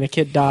story and a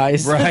kid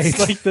dies. Right.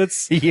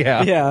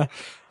 Yeah.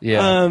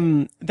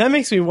 That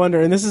makes me wonder,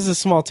 and this is a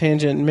small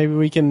tangent, and maybe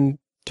we can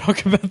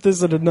talk about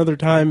this at another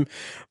time,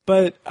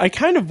 but I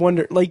kind of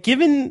wonder, like,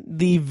 given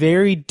the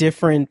very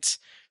different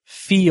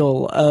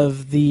feel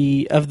of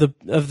the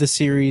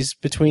series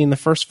between the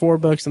first 4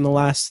 books and the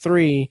last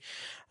 3,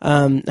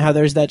 how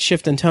there's that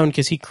shift in tone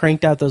because he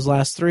cranked out those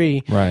last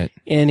 3, right?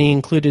 And he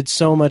included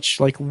so much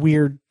like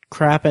weird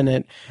crap in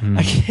it.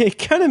 It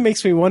kind of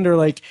makes me wonder,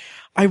 like,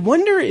 I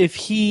wonder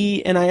if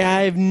I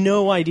have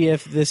no idea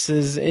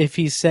if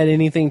he said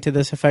anything to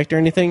this effect or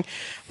anything,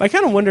 but I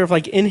kind of wonder if,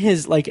 like, in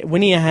his, like,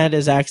 when he had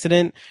his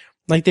accident,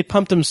 like, they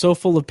pumped him so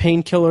full of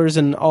painkillers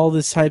and all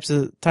this type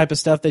of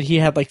stuff that he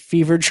had, like,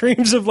 fever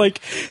dreams of, like,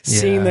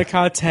 seeing the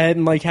Kot's head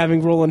and, like,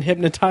 having Roland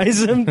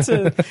hypnotize him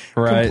to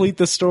complete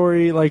the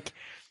story. Like,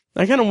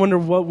 I kind of wonder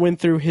what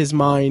went through his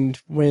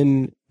mind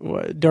during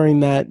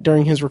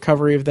his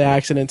recovery of the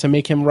accident to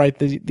make him write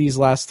these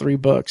last 3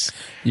 books.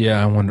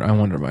 Yeah, I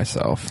wonder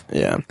myself.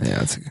 Yeah.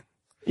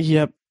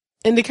 Yep.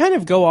 And to kind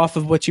of go off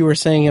of what you were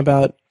saying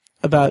about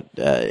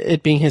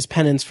it being his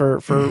penance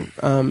for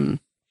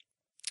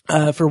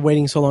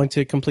waiting so long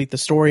to complete the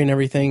story and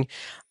everything,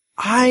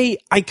 I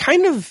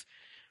kind of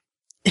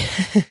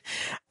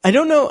I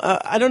don't know.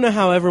 I don't know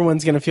how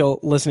everyone's going to feel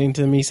listening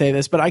to me say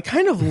this, but I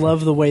kind of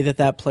love the way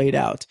that played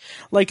out.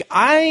 Like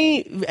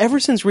ever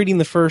since reading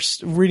it for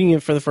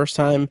the first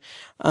time,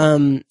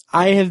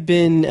 I have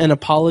been an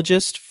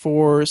apologist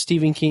for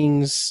Stephen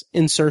King's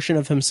insertion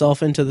of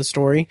himself into the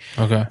story.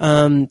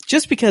 Okay.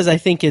 Just because I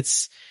think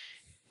it's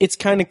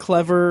kind of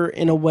clever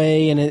in a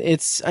way, and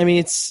it's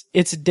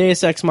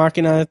Deus Ex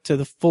Machina to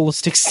the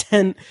fullest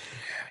extent,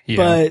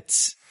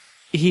 but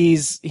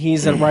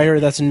he's a writer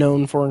that's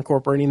known for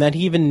incorporating that.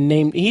 He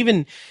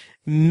even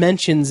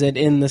mentions it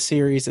in the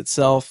series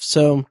itself.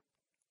 So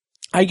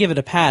I give it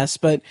a pass,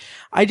 but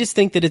I just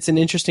think that it's an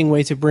interesting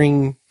way to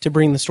bring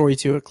the story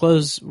to a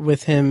close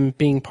with him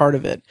being part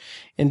of it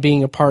and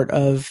being a part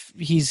of,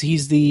 he's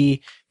the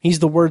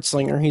word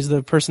slinger. He's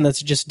the person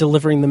that's just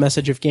delivering the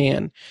message of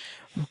Gan.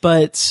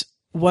 But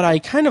what I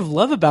kind of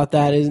love about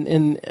that is,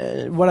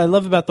 and what I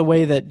love about the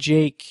way that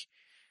Jake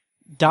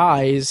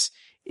dies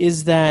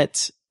is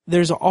that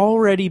there's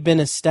already been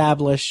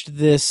established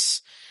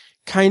this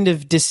kind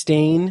of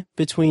disdain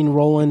between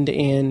Roland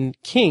and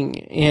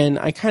King. And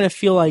I kind of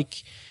feel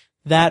like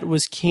that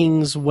was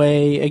King's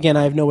way. Again,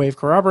 I have no way of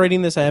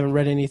corroborating this. I haven't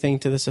read anything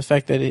to this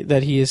effect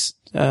that he has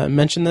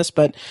mentioned this,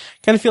 but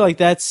kind of feel like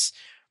that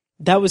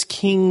was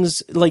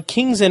King's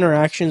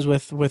interactions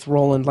with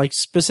Roland, like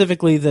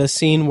specifically the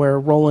scene where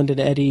Roland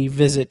and Eddie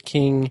visit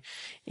King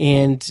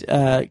and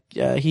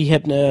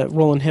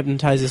Roland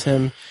hypnotizes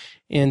him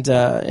and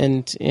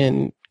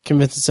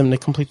convinces him to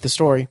complete the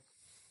story.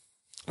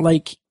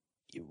 Like,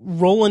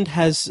 Roland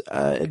has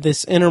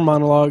this inner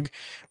monologue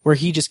where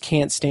he just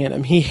can't stand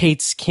him. He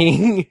hates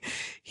King.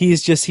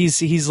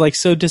 He's like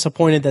so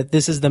disappointed that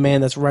this is the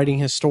man that's writing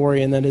his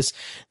story and that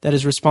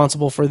is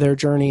responsible for their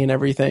journey and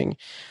everything.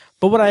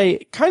 But what I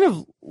kind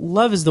of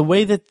love is the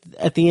way that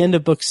at the end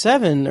of book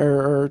 7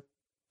 or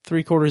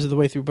 3/4 of the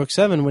way through book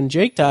 7, when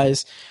Jake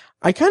dies,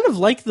 I kind of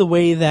like the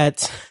way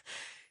that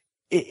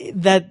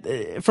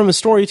from a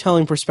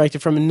storytelling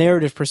perspective, from a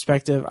narrative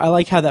perspective, I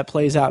like how that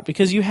plays out,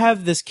 because you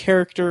have this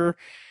character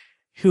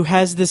who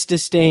has this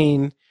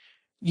disdain.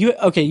 You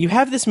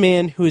have this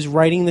man who is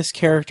writing this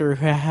character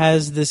who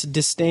has this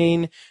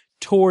disdain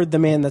toward the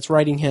man that's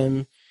writing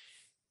him,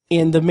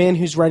 and the man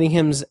who's writing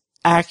him's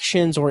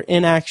actions or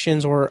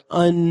inactions or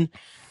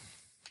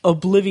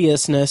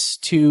obliviousness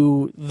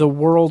to the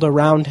world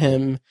around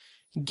him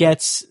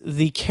gets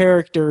the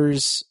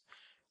character's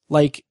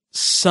like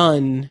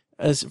son,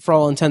 as for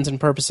all intents and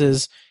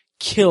purposes,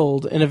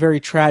 killed in a very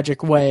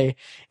tragic way.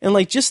 And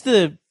like just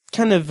the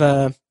kind of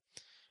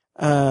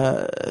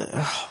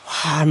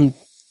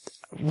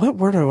what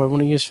word do I want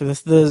to use for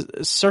this?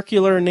 The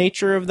circular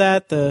nature of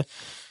that, the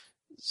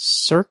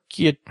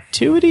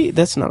circuituity,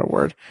 that's not a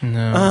word.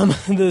 No.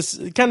 This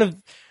kind of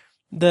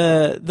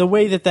the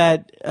way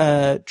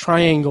that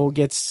triangle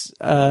gets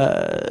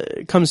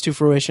comes to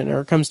fruition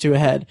or comes to a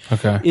head,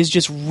 Okay. is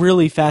just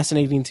really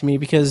fascinating to me,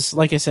 because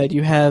like I said,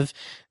 you have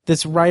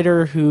this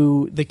writer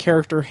who the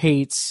character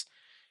hates,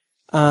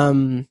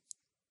 and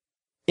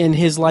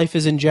his life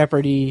is in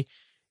jeopardy,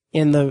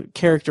 and the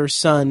character's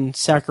son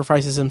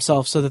sacrifices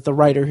himself so that the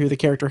writer who the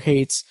character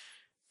hates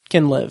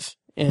can live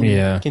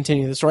and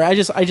continue the story. I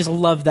just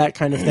love that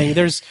kind of thing.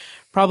 There's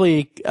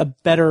probably a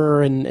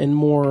better and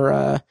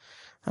more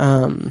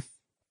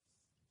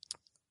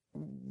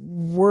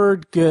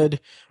word good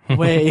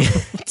way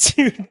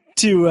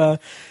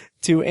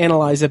to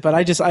analyze it, but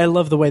I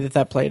love the way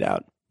that played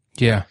out.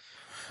 Yeah.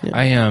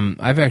 I'm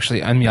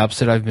the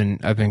opposite. I've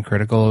been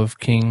critical of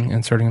King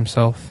inserting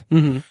himself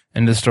into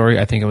the story.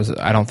 I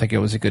don't think it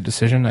was a good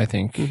decision. I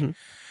think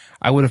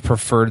I would have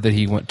preferred that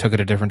he took it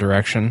a different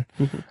direction.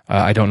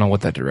 I don't know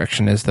what that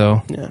direction is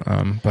though.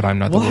 Yeah. But I'm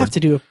not. We'll have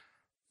to do a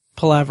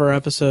Palaver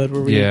episode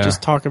where we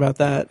just talk about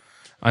that.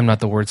 I'm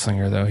not the word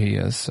slinger though. He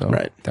is. So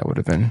that would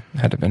have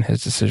had to been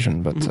his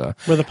decision. But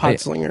we're the pod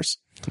slingers.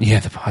 Yeah,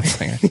 the pod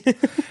slingers.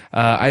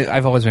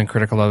 I've always been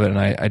critical of it, and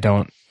I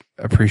don't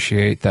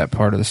appreciate that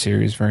part of the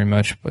series very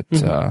much, but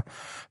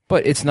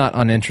it's not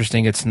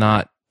uninteresting. It's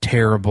not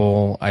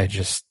terrible. I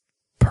just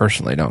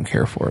personally don't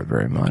care for it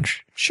very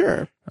much.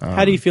 Sure.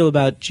 How do you feel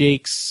about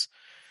Jake's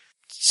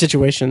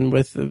situation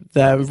with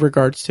that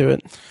regards to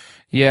it?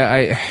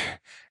 Yeah,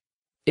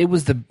 it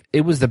was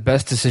the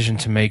best decision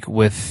to make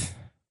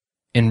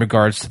in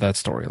regards to that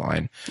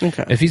storyline.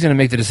 Okay. If he's going to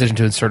make the decision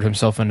to insert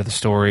himself into the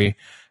story,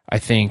 I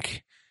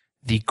think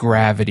the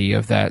gravity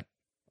of that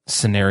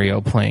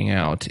scenario playing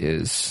out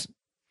is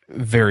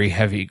very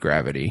heavy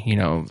gravity. You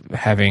know,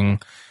 having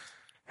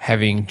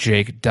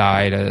Jake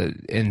die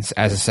as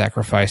a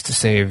sacrifice to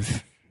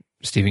save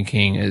Stephen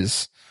King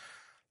if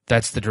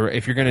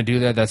you're going to do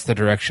that, that's the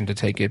direction to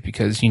take it,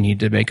 because you need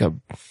to make a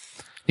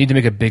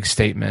big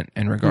statement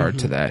in regard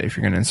to that if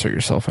you're going to insert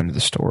yourself into the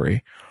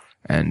story.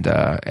 And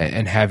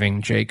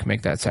having Jake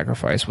make that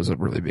sacrifice was a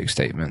really big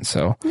statement.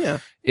 So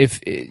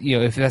if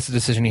that's the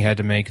decision he had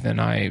to make, then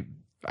I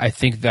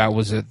think that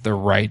was the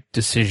right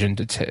decision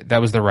to take.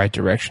 That was the right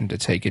direction to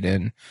take it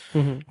in,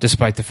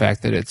 despite the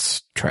fact that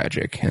it's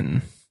tragic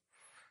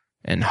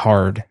and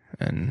hard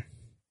and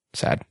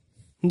sad.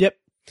 Yep.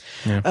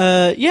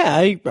 Yeah,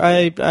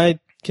 I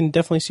can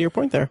definitely see your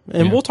point there.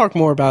 And we'll talk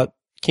more about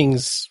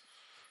King's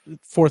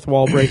fourth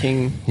wall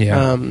breaking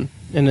in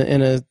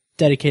a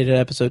dedicated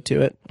episode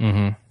to it.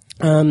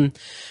 Mm-hmm.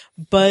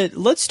 But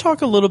let's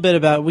talk a little bit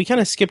about, we kind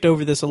of skipped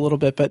over this a little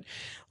bit, but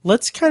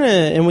let's kind of,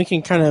 and we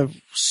can kind of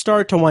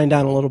start to wind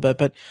down a little bit,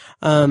 but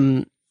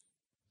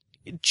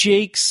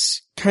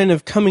Jake's kind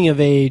of coming of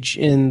age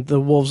in the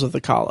Wolves of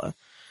the Kala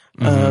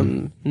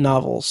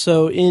novel.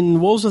 So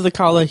in Wolves of the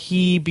Kala,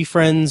 he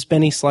befriends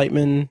Benny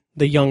Slightman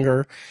the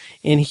younger,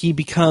 and he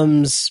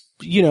becomes,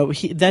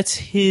 that's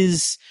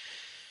his,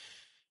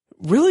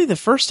 really the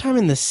first time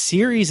in the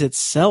series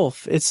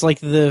itself. It's like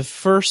the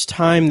first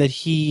time that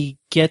he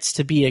gets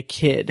to be a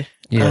kid.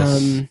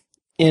 Yes.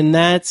 And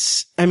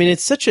that's, I mean,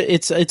 it's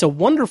a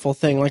wonderful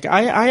thing. Like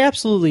I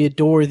absolutely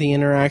adore the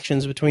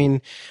interactions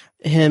between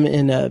him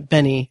and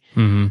Benny.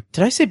 Mm-hmm.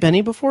 Did I say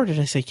Benny before or did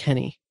I say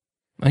Kenny?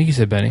 I think you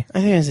said Benny.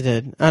 I think I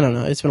did. I don't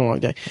know. It's been a long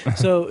day.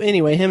 So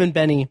anyway, him and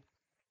Benny,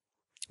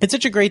 it's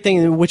such a great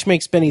thing, which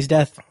makes Benny's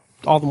death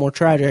all the more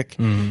tragic.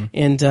 Mm-hmm.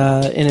 And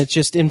it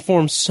just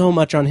informs so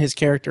much on his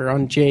character,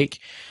 on Jake,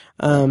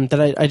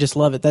 that I just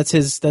love it. That's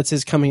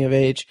his coming of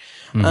age.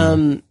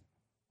 Mm-hmm.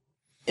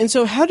 And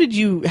so how did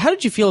you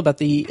feel about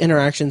the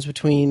interactions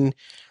between,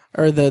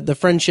 or the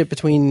friendship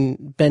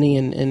between Benny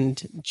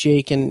and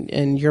Jake,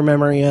 and your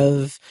memory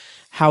of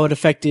how it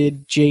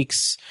affected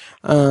Jake's,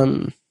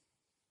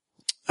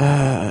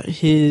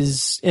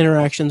 his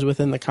interactions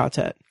within the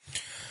quartet?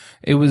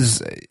 It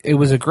was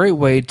a great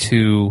way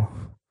to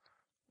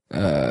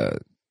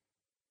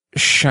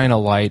shine a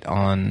light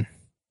on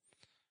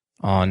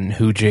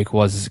who Jake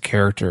was as a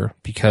character,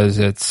 because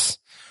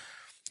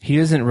he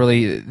doesn't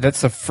really,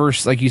 that's the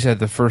first, like you said,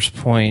 the first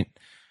point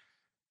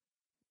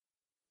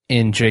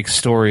in Jake's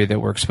story that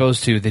we're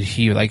exposed to, that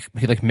he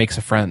makes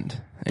a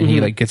friend, and he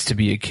gets to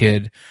be a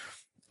kid,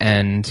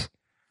 and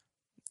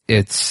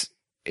it's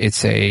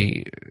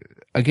a,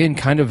 again,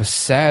 kind of a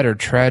sad or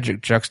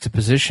tragic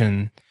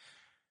juxtaposition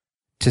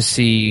to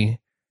see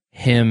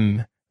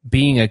him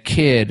being a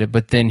kid,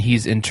 but then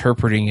he's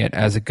interpreting it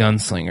as a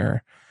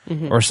gunslinger,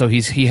 or so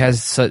he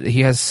has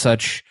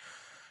such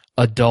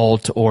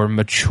adult or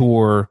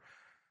mature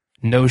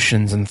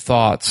notions and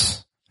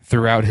thoughts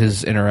throughout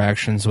his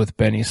interactions with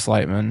Benny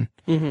Slightman,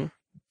 that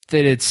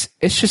it's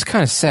just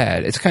kind of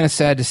sad. It's kind of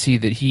sad to see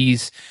that he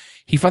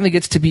finally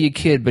gets to be a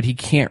kid, but he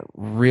can't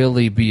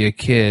really be a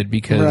kid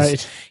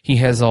because he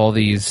has all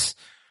these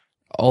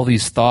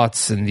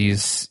thoughts and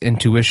these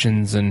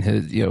intuitions, and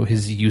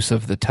his use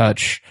of the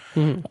touch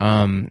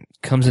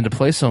comes into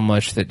play so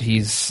much that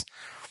he's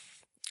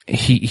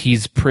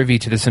privy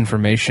to this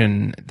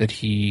information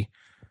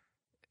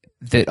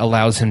that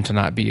allows him to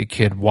not be a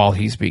kid while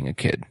he's being a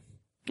kid,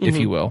 if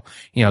you will.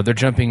 They're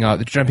jumping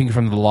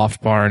from the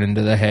loft barn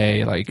into the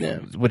hay,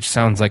 which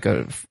sounds like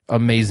a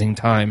amazing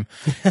time.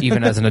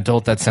 Even as an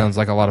adult, that sounds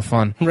like a lot of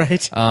fun.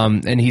 Right.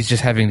 And he's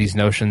just having these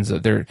notions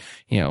that they're,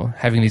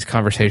 having these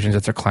conversations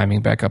as they're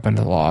climbing back up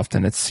into the loft.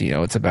 And it's,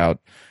 it's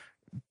about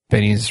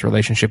Benny's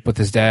relationship with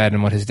his dad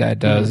and what his dad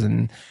does.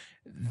 And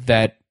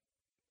that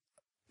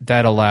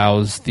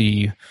allows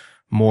the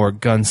more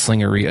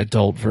gunslingery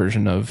adult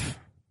version of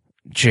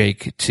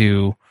Jake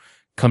to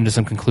come to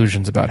some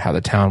conclusions about how the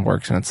town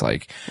works. And it's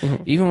like,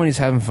 even when he's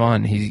having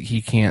fun,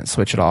 he can't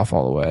switch it off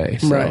all the way.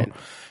 So. Right.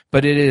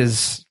 But it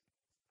is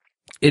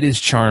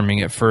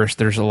charming at first.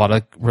 There's a lot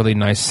of really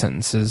nice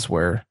sentences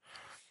where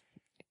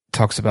it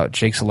talks about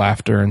Jake's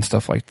laughter and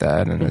stuff like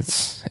that. And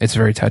it's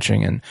very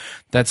touching. And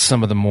that's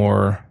some of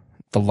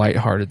the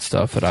lighthearted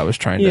stuff that I was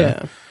trying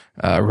to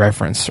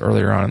reference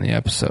earlier on in the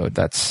episode.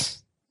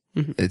 That's,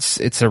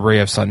 it's a ray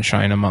of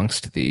sunshine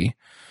amongst the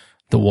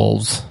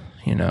wolves.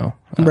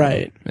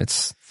 Right.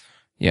 It's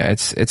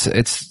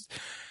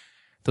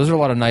those are a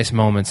lot of nice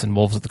moments in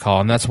Wolves of the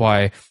Call, and that's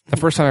why the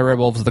first time I read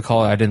Wolves of the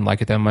Call, I didn't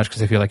like it that much,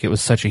 because I feel like it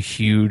was such a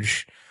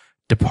huge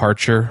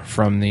departure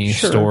from the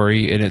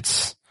story, and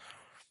it's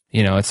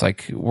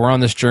like we're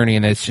on this journey,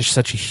 and it's just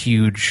such a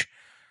huge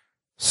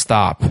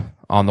stop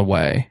on the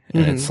way,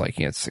 and it's like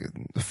it's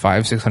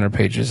 500-600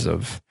 pages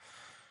of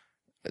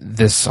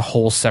this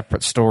whole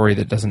separate story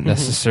that doesn't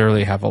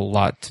necessarily have a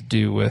lot to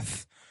do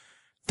with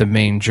the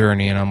main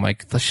journey, and I'm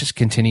like, let's just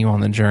continue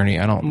on the journey.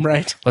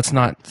 Let's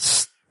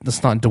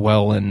not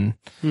dwell in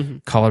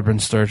Palaver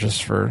and Sturgis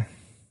for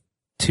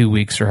 2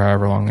 weeks or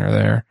however long they're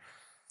there.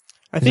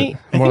 I think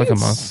more like a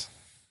month.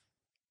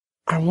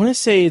 I want to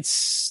say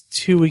it's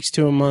 2 weeks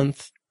to a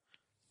month,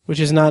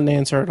 which is not an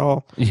answer at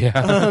all.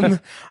 Yeah,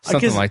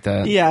 something like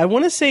that. Yeah, I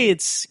want to say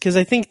it's because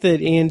I think that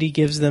Andy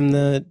gives them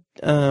the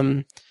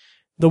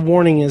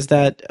warning is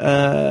that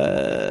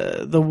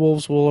the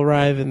wolves will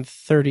arrive in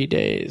 30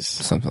 days.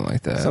 Something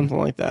like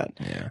that.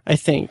 Yeah. I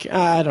think.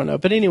 I don't know.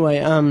 But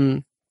anyway,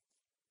 I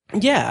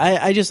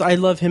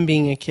love him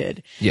being a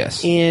kid.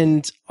 Yes.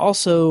 And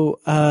also,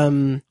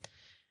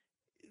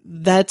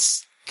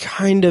 that's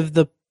kind of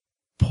the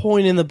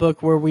point in the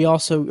book where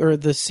or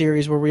the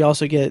series where we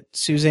also get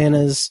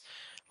Susanna's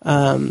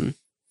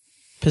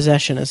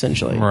possession,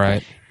 essentially.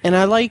 Right. And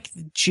I like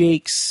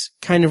Jake's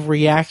kind of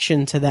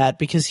reaction to that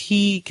because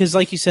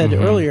like you said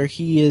earlier,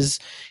 he's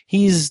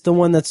the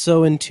one that's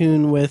so in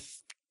tune with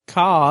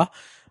Ka,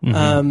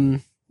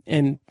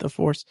 and the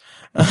Force.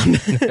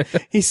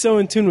 He's so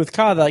in tune with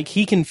Ka that like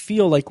he can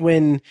feel like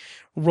when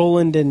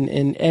Roland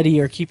and Eddie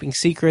are keeping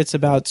secrets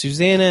about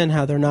Susanna and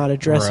how they're not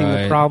addressing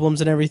the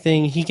problems and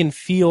everything. He can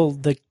feel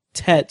the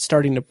Tet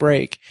starting to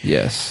break.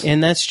 Yes.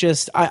 And that's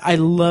just, I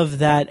love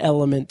that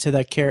element to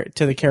the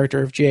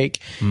character of Jake,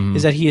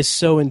 is that he is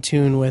so in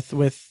tune with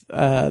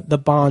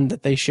the bond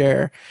that they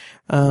share.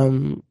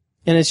 And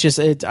it's just,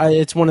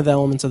 it's one of the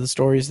elements of the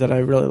stories that I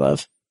really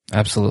love.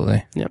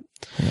 Absolutely. Yep.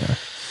 Yeah.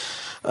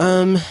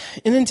 And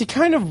then to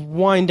kind of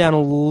wind down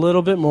a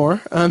little bit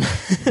more,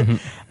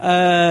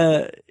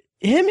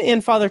 him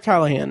and Father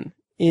Callahan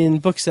in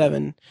book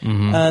 7.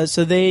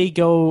 So they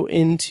go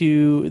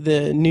into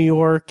the New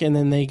York and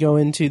then they go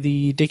into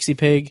the Dixie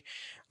Pig,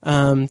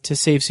 to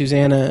save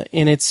Susanna.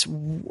 And it's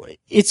one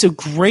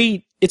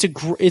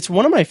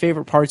of my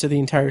favorite parts of the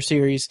entire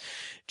series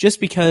just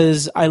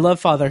because I love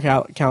Father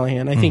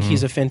Callahan. I think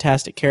he's a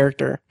fantastic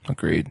character.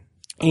 Agreed.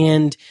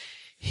 And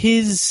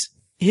his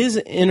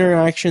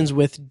interactions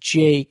with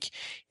Jake,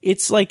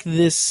 it's like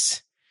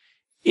this,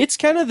 it's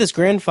kind of this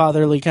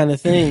grandfatherly kind of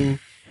thing.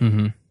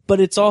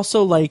 But it's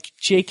also like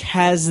Jake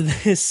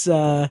has this,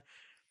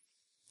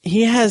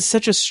 he has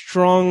such a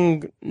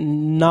strong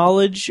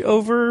knowledge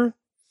over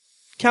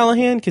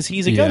Callahan because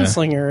he's a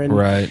gunslinger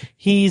and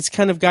he's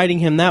kind of guiding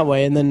him that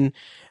way. And then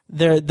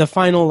the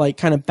final like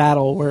kind of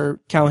battle where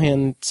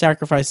Callahan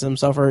sacrifices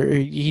himself or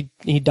he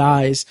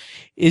dies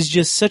is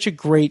just such a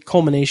great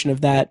culmination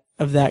of that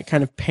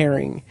kind of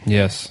pairing.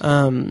 Yes.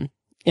 And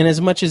as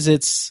much as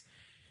it's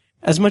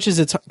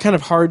kind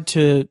of hard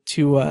to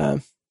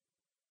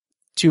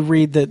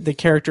read that the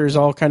characters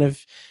all kind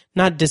of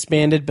not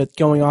disbanded, but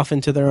going off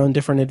into their own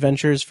different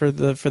adventures for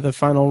the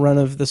final run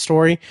of the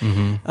story.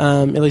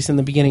 At least in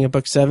the beginning of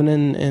book 7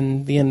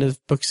 and the end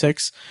of book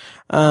 6.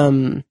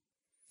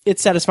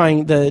 It's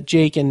satisfying. The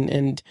Jake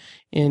and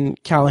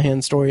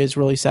Callahan story is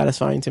really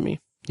satisfying to me.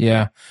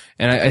 Yeah.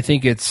 And I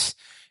think it's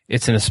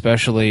an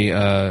especially,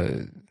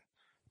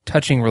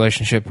 touching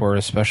relationship or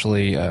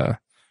especially,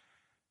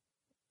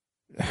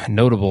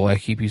 notable, I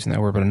keep using that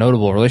word, but a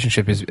notable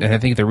relationship is, and I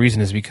think the reason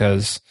is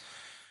because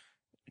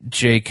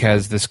Jake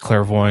has this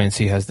clairvoyance,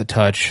 he has the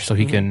touch, so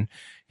he can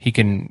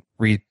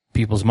read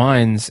people's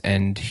minds,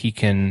 and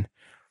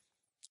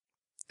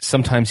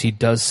sometimes he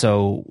does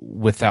so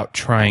without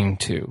trying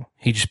to.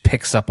 He just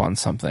picks up on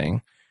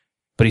something,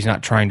 but he's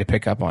not trying to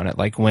pick up on it.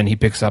 Like when he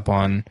picks up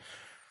on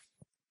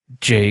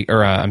Eddie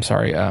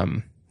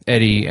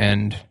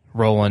and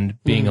Roland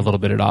being a little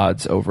bit at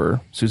odds over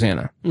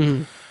Susanna.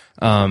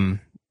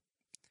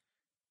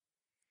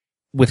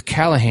 With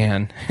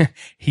Callahan,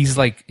 he's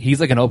like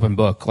an open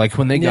book. Like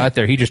when they got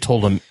there, he just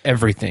told them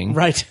everything.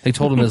 Right. They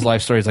told him his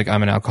life story. He's like,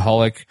 I'm an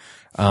alcoholic.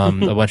 A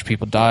bunch of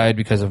people died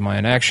because of my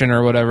inaction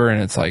or whatever.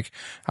 And it's like,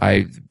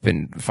 I've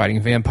been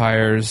fighting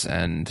vampires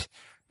and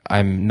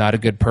I'm not a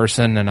good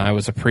person and I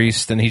was a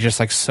priest. And he's just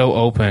like so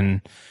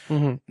open.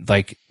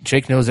 Like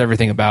Jake knows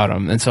everything about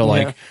him. And so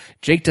like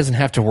Jake doesn't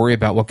have to worry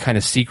about what kind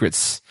of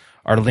secrets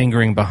are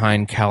lingering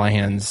behind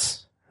Callahan's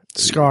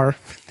scar.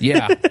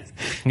 Yeah.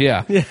 He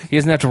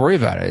doesn't have to worry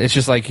about it. It's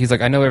just like, he's like,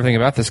 I know everything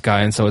about this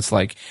guy. And so it's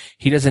like,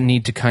 he doesn't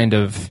need to kind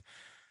of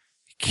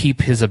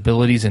keep his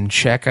abilities in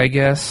check, I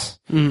guess.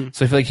 So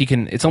I feel like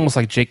it's almost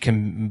like Jake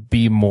can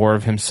be more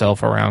of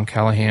himself around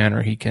Callahan,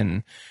 or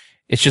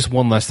it's just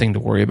one less thing to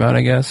worry about,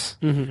 I guess,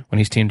 when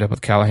he's teamed up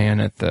with Callahan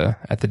at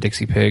the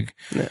Dixie Pig.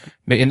 Yeah.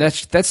 And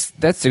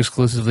that's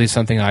exclusively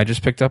something I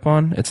just picked up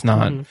on. It's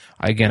not,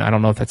 again, I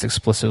don't know if that's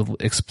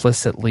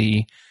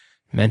explicitly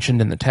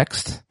mentioned in the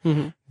text,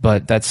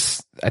 but I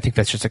think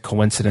that's just a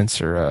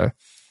coincidence or a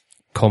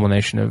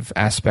culmination of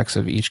aspects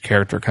of each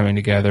character coming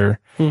together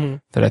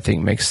that I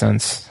think makes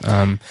sense.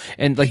 And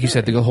like you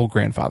said, the whole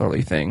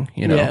grandfatherly thing,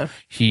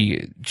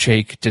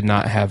 Jake did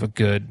not have a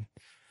good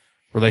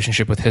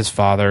relationship with his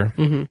father.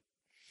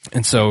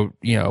 And so,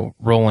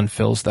 Roland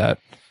fills that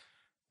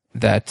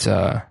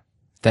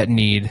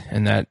need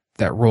and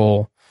that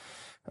role.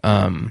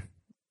 And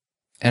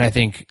I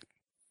think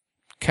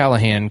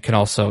Callahan can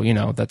also,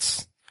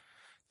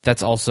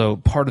 that's also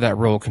part of that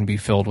role can be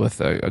filled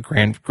with a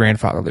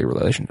grandfatherly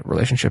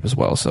relationship as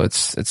well. So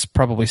it's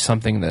probably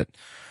something that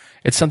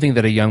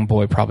a young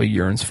boy probably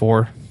yearns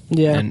for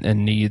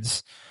and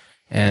needs.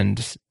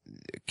 And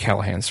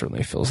Callahan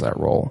certainly fills that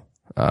role,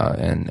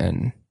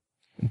 and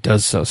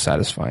does so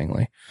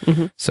satisfyingly.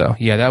 So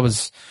yeah, that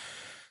was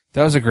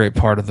a great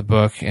part of the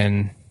book.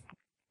 And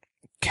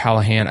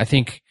Callahan, I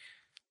think,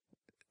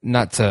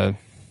 not to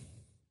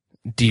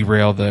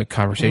derail the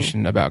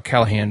conversation about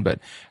Callahan, but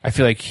I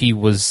feel like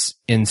Callahan was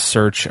in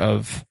search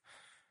of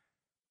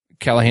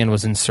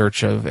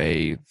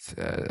a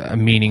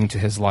meaning to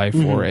his life,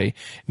 or a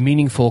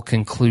meaningful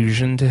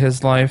conclusion to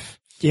his life.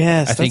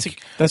 Yes,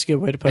 that's a good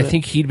way to put it. I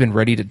think he'd been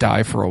ready to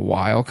die for a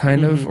while,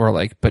 kind of,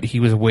 but he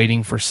was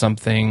waiting for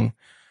something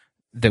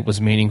that was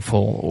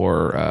meaningful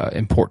or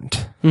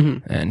important,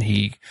 and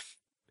he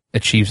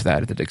achieves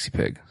that at the Dixie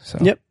Pig. So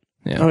Yep.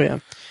 yeah. Oh yeah.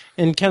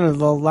 And kind of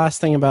the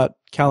last thing about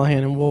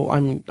Callahan, and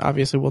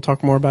we'll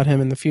talk more about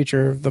him in the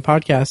future of the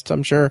podcast,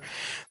 I'm sure.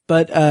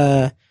 But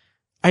I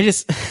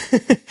just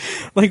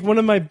like one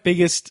of my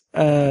biggest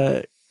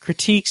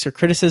critiques or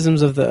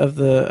criticisms of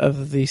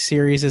the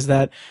series is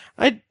that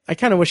I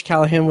kind of wish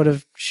Callahan would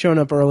have shown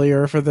up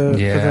earlier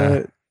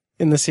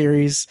in the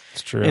series.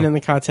 It's true. And in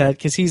the quartet,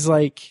 because he's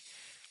like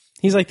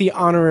the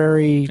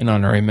honorary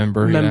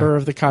member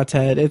of the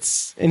quartet.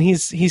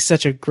 He's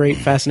such a great,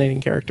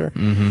 fascinating character.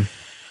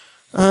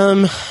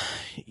 Mm-hmm.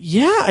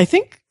 Yeah, I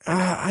think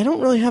I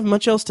don't really have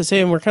much else to say,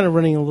 and we're kind of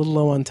running a little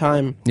low on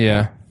time.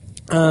 Yeah.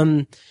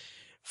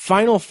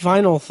 Final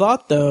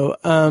thought though.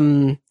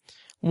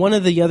 One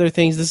of the other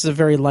things, this is a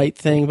very light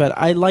thing, but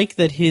I like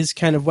that his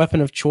kind of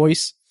weapon of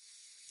choice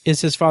is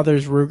his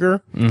father's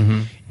Ruger.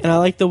 Mm-hmm. And I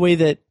like the way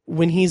that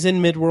when he's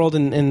in Midworld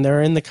and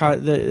they're in the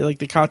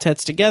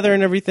quartets together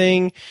and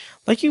everything,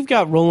 like you've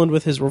got Roland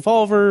with his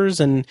revolvers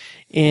and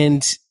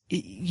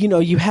you know,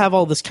 you have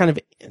all this kind of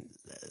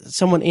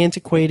somewhat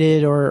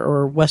antiquated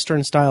or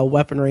Western style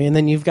weaponry. And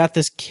then you've got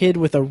this kid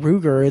with a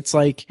Ruger. It's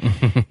like,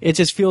 it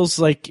just feels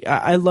like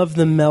I love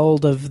the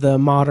meld of the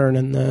modern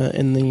and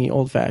the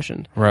old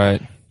fashioned.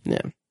 Right.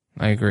 Yeah.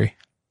 I agree.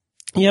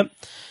 Yep.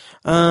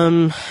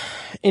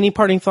 Any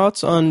parting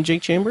thoughts on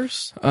Jake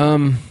Chambers?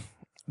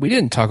 We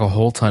didn't talk a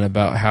whole ton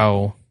about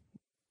how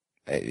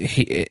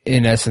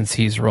in essence,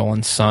 he's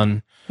Roland's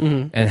son,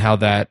 mm-hmm. and how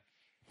that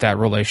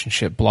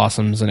relationship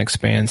blossoms and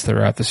expands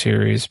throughout the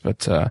series.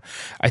 But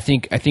I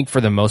think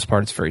for the most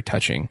part, it's very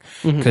touching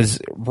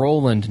because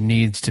Roland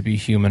needs to be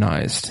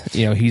humanized.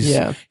 You know,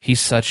 he's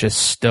such a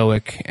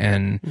stoic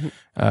and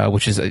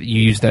which is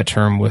you used that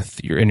term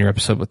in your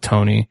episode with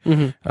Tony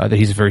that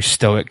he's a very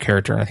stoic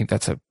character, and I think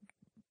that's a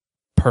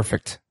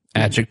perfect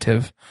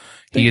adjective.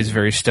 He is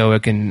very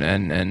stoic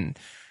and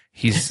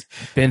he's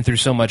been through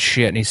so much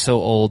shit, and he's so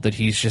old that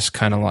he's just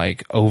kind of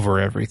like over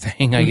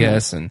everything, I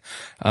guess. And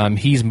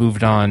he's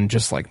moved on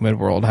just like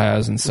Midworld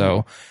has, and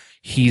so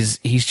he's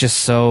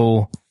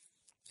so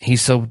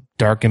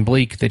dark and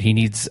bleak that he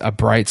needs a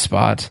bright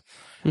spot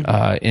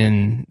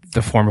in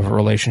the form of a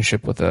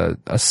relationship with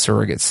a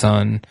surrogate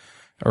son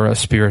or a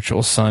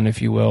spiritual son,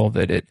 if you will.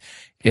 That it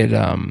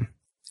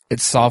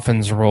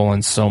softens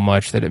Roland so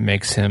much that it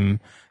makes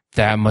him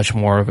that much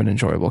more of an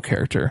enjoyable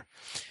character,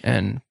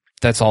 and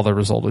that's all the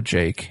result of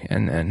Jake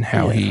and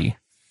how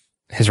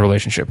his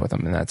relationship with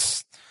him. And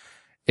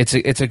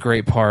it's a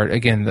great part.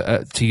 Again,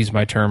 to use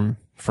my term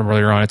from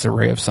earlier on, it's a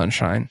ray of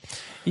sunshine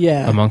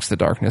amongst the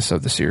darkness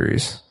of the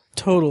series.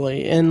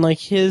 Totally. And like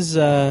his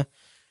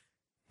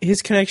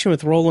connection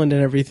with Roland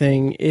and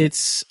everything,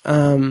 it's,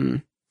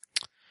 what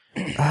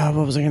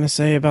was I going to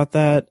say about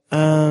that?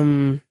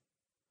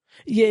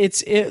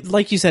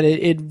 Like you said,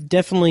 it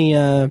definitely,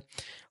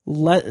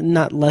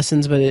 not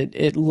lessens, but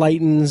it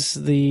lightens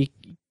the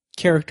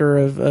character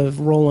of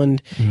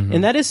Roland,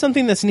 and that is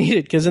something that's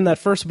needed, because in that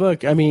first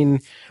book, I mean,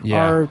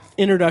 our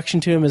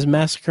introduction to him is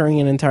massacring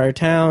an entire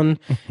town,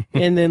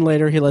 and then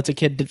later he lets a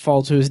kid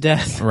fall to his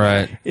death.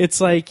 Right.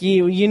 It's like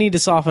you need to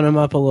soften him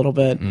up a little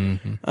bit.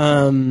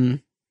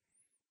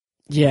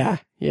 Yeah.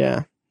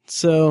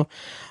 So,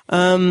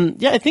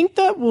 I think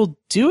that will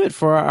do it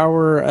for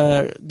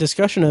our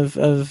discussion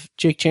of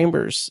Jake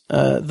Chambers,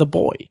 the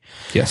boy.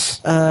 Yes.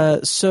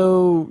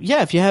 So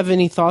if you have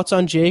any thoughts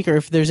on Jake, or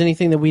if there's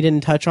anything that we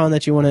didn't touch on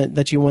that you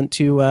want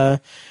to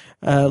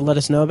let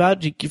us know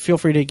about, feel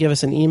free to give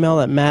us an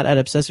email at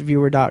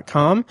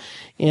matt@obsessiveviewer.com.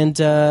 And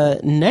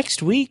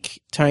next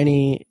week,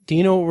 Tiny, do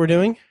you know what we're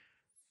doing?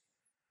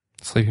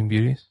 Sleeping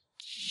Beauties?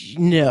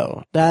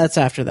 No, that's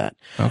after that.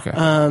 Okay.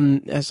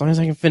 As long as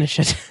I can finish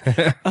it.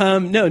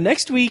 No,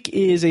 next week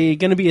is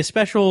going to be a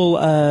special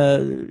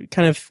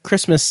kind of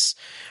Christmas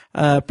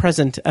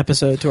present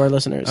episode to our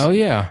listeners. Oh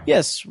yeah.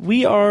 Yes,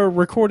 we are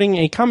recording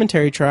a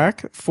commentary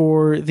track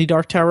for the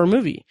Dark Tower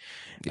movie.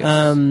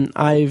 Yes.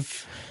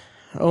 I've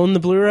owned the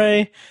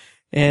Blu-ray,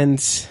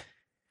 and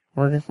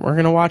we're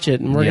gonna watch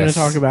it, and we're gonna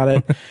talk about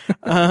it.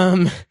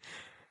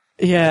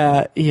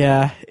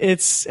 Yeah.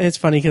 It's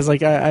funny because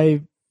like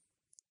I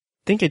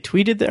think I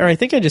tweeted that, or I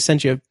think I just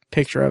sent you a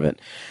picture of it.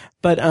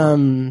 But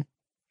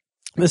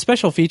the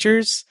special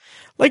features,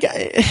 like,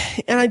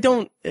 I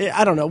don't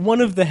know. One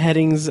of the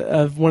headings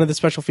of one of the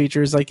special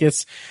features, like,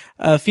 it's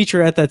a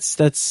featurette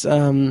that's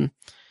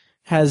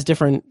has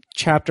different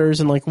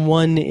chapters, and like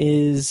one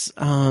is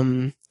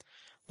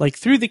like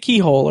Through the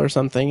Keyhole or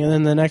something, and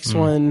then the next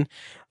one,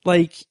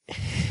 like,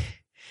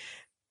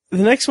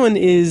 the next one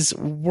is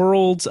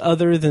Worlds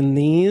Other Than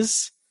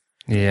These,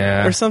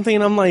 or something,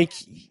 and I'm like,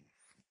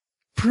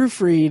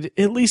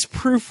 at least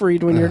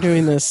proofread when you're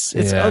doing this.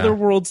 It's other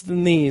worlds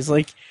than these.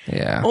 Like,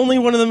 only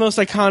one of the most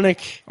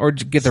iconic. Or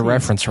get the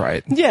reference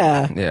right.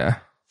 Yeah.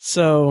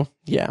 So,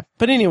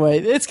 But anyway,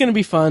 it's going to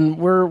be fun.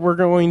 We're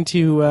going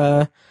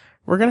to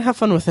have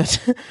fun with it.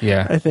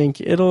 I think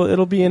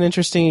it'll be an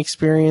interesting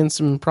experience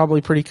and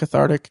probably pretty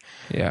cathartic.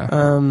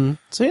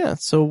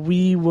 So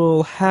we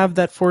will have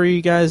that for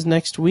you guys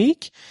next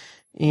week.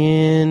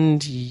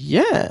 And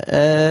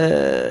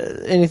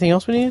anything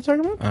else we need to talk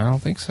about? I don't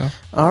think so.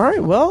 All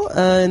right. Well,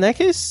 in that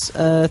case,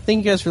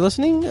 thank you guys for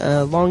listening.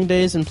 Long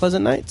days and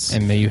pleasant nights.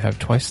 And may you have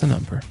twice the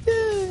number.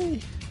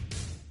 Yay!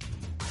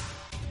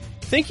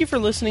 Thank you for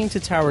listening to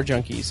Tower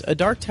Junkies, a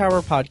Dark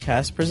Tower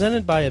podcast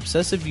presented by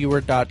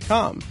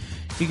ObsessiveViewer.com.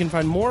 You can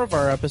find more of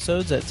our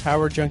episodes at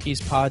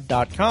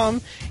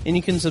TowerJunkiesPod.com, and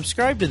you can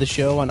subscribe to the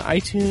show on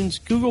iTunes,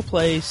 Google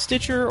Play,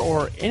 Stitcher,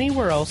 or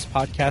anywhere else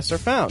podcasts are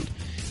found.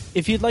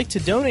 If you'd like to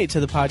donate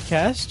to the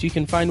podcast, you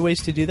can find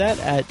ways to do that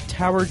at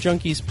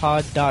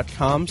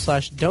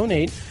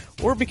TowerJunkiesPod.com/donate,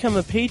 or become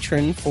a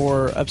patron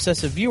for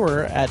Obsessive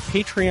Viewer at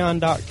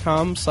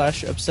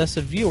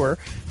Patreon.com/ObsessiveViewer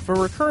for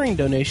recurring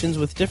donations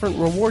with different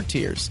reward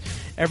tiers.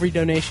 Every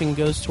donation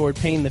goes toward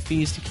paying the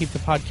fees to keep the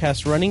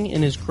podcast running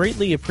and is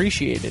greatly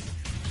appreciated.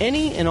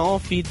 Any and all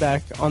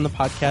feedback on the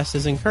podcast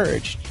is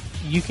encouraged.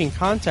 You can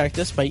contact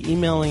us by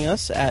emailing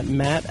us at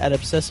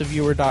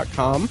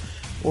matt@obsessiveviewer.com,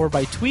 or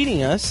by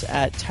tweeting us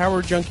at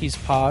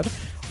TowerJunkiesPod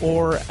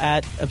or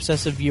at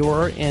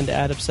ObsessiveViewer and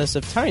at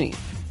ObsessiveTiny.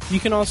 You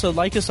can also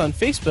like us on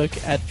Facebook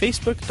at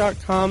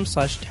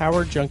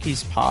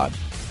facebook.com/TowerJunkiesPod.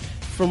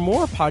 For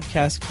more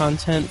podcast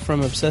content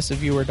from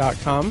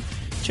ObsessiveViewer.com,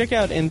 check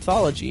out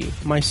Anthology,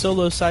 my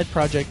solo side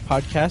project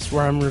podcast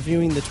where I'm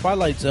reviewing The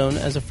Twilight Zone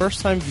as a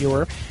first-time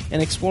viewer and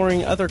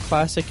exploring other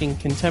classic and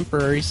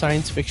contemporary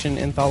science fiction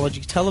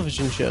anthology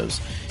television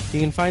shows. You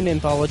can find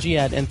Anthology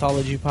at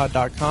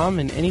anthologypod.com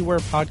and anywhere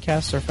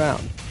podcasts are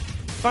found.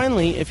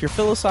 Finally, if you're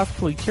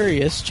philosophically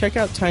curious, check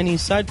out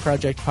Tiny's side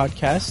project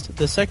podcast,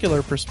 The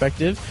Secular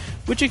Perspective,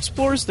 which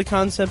explores the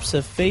concepts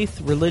of faith,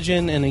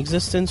 religion, and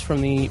existence from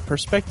the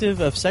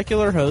perspective of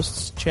secular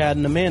hosts Chad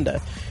and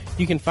Amanda.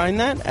 You can find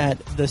that at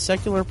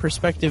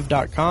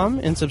thesecularperspective.com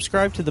and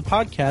subscribe to the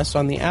podcast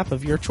on the app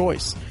of your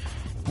choice.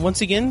 Once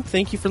again,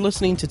 thank you for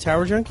listening to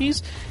Tower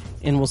Junkies,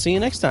 and we'll see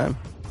you next time.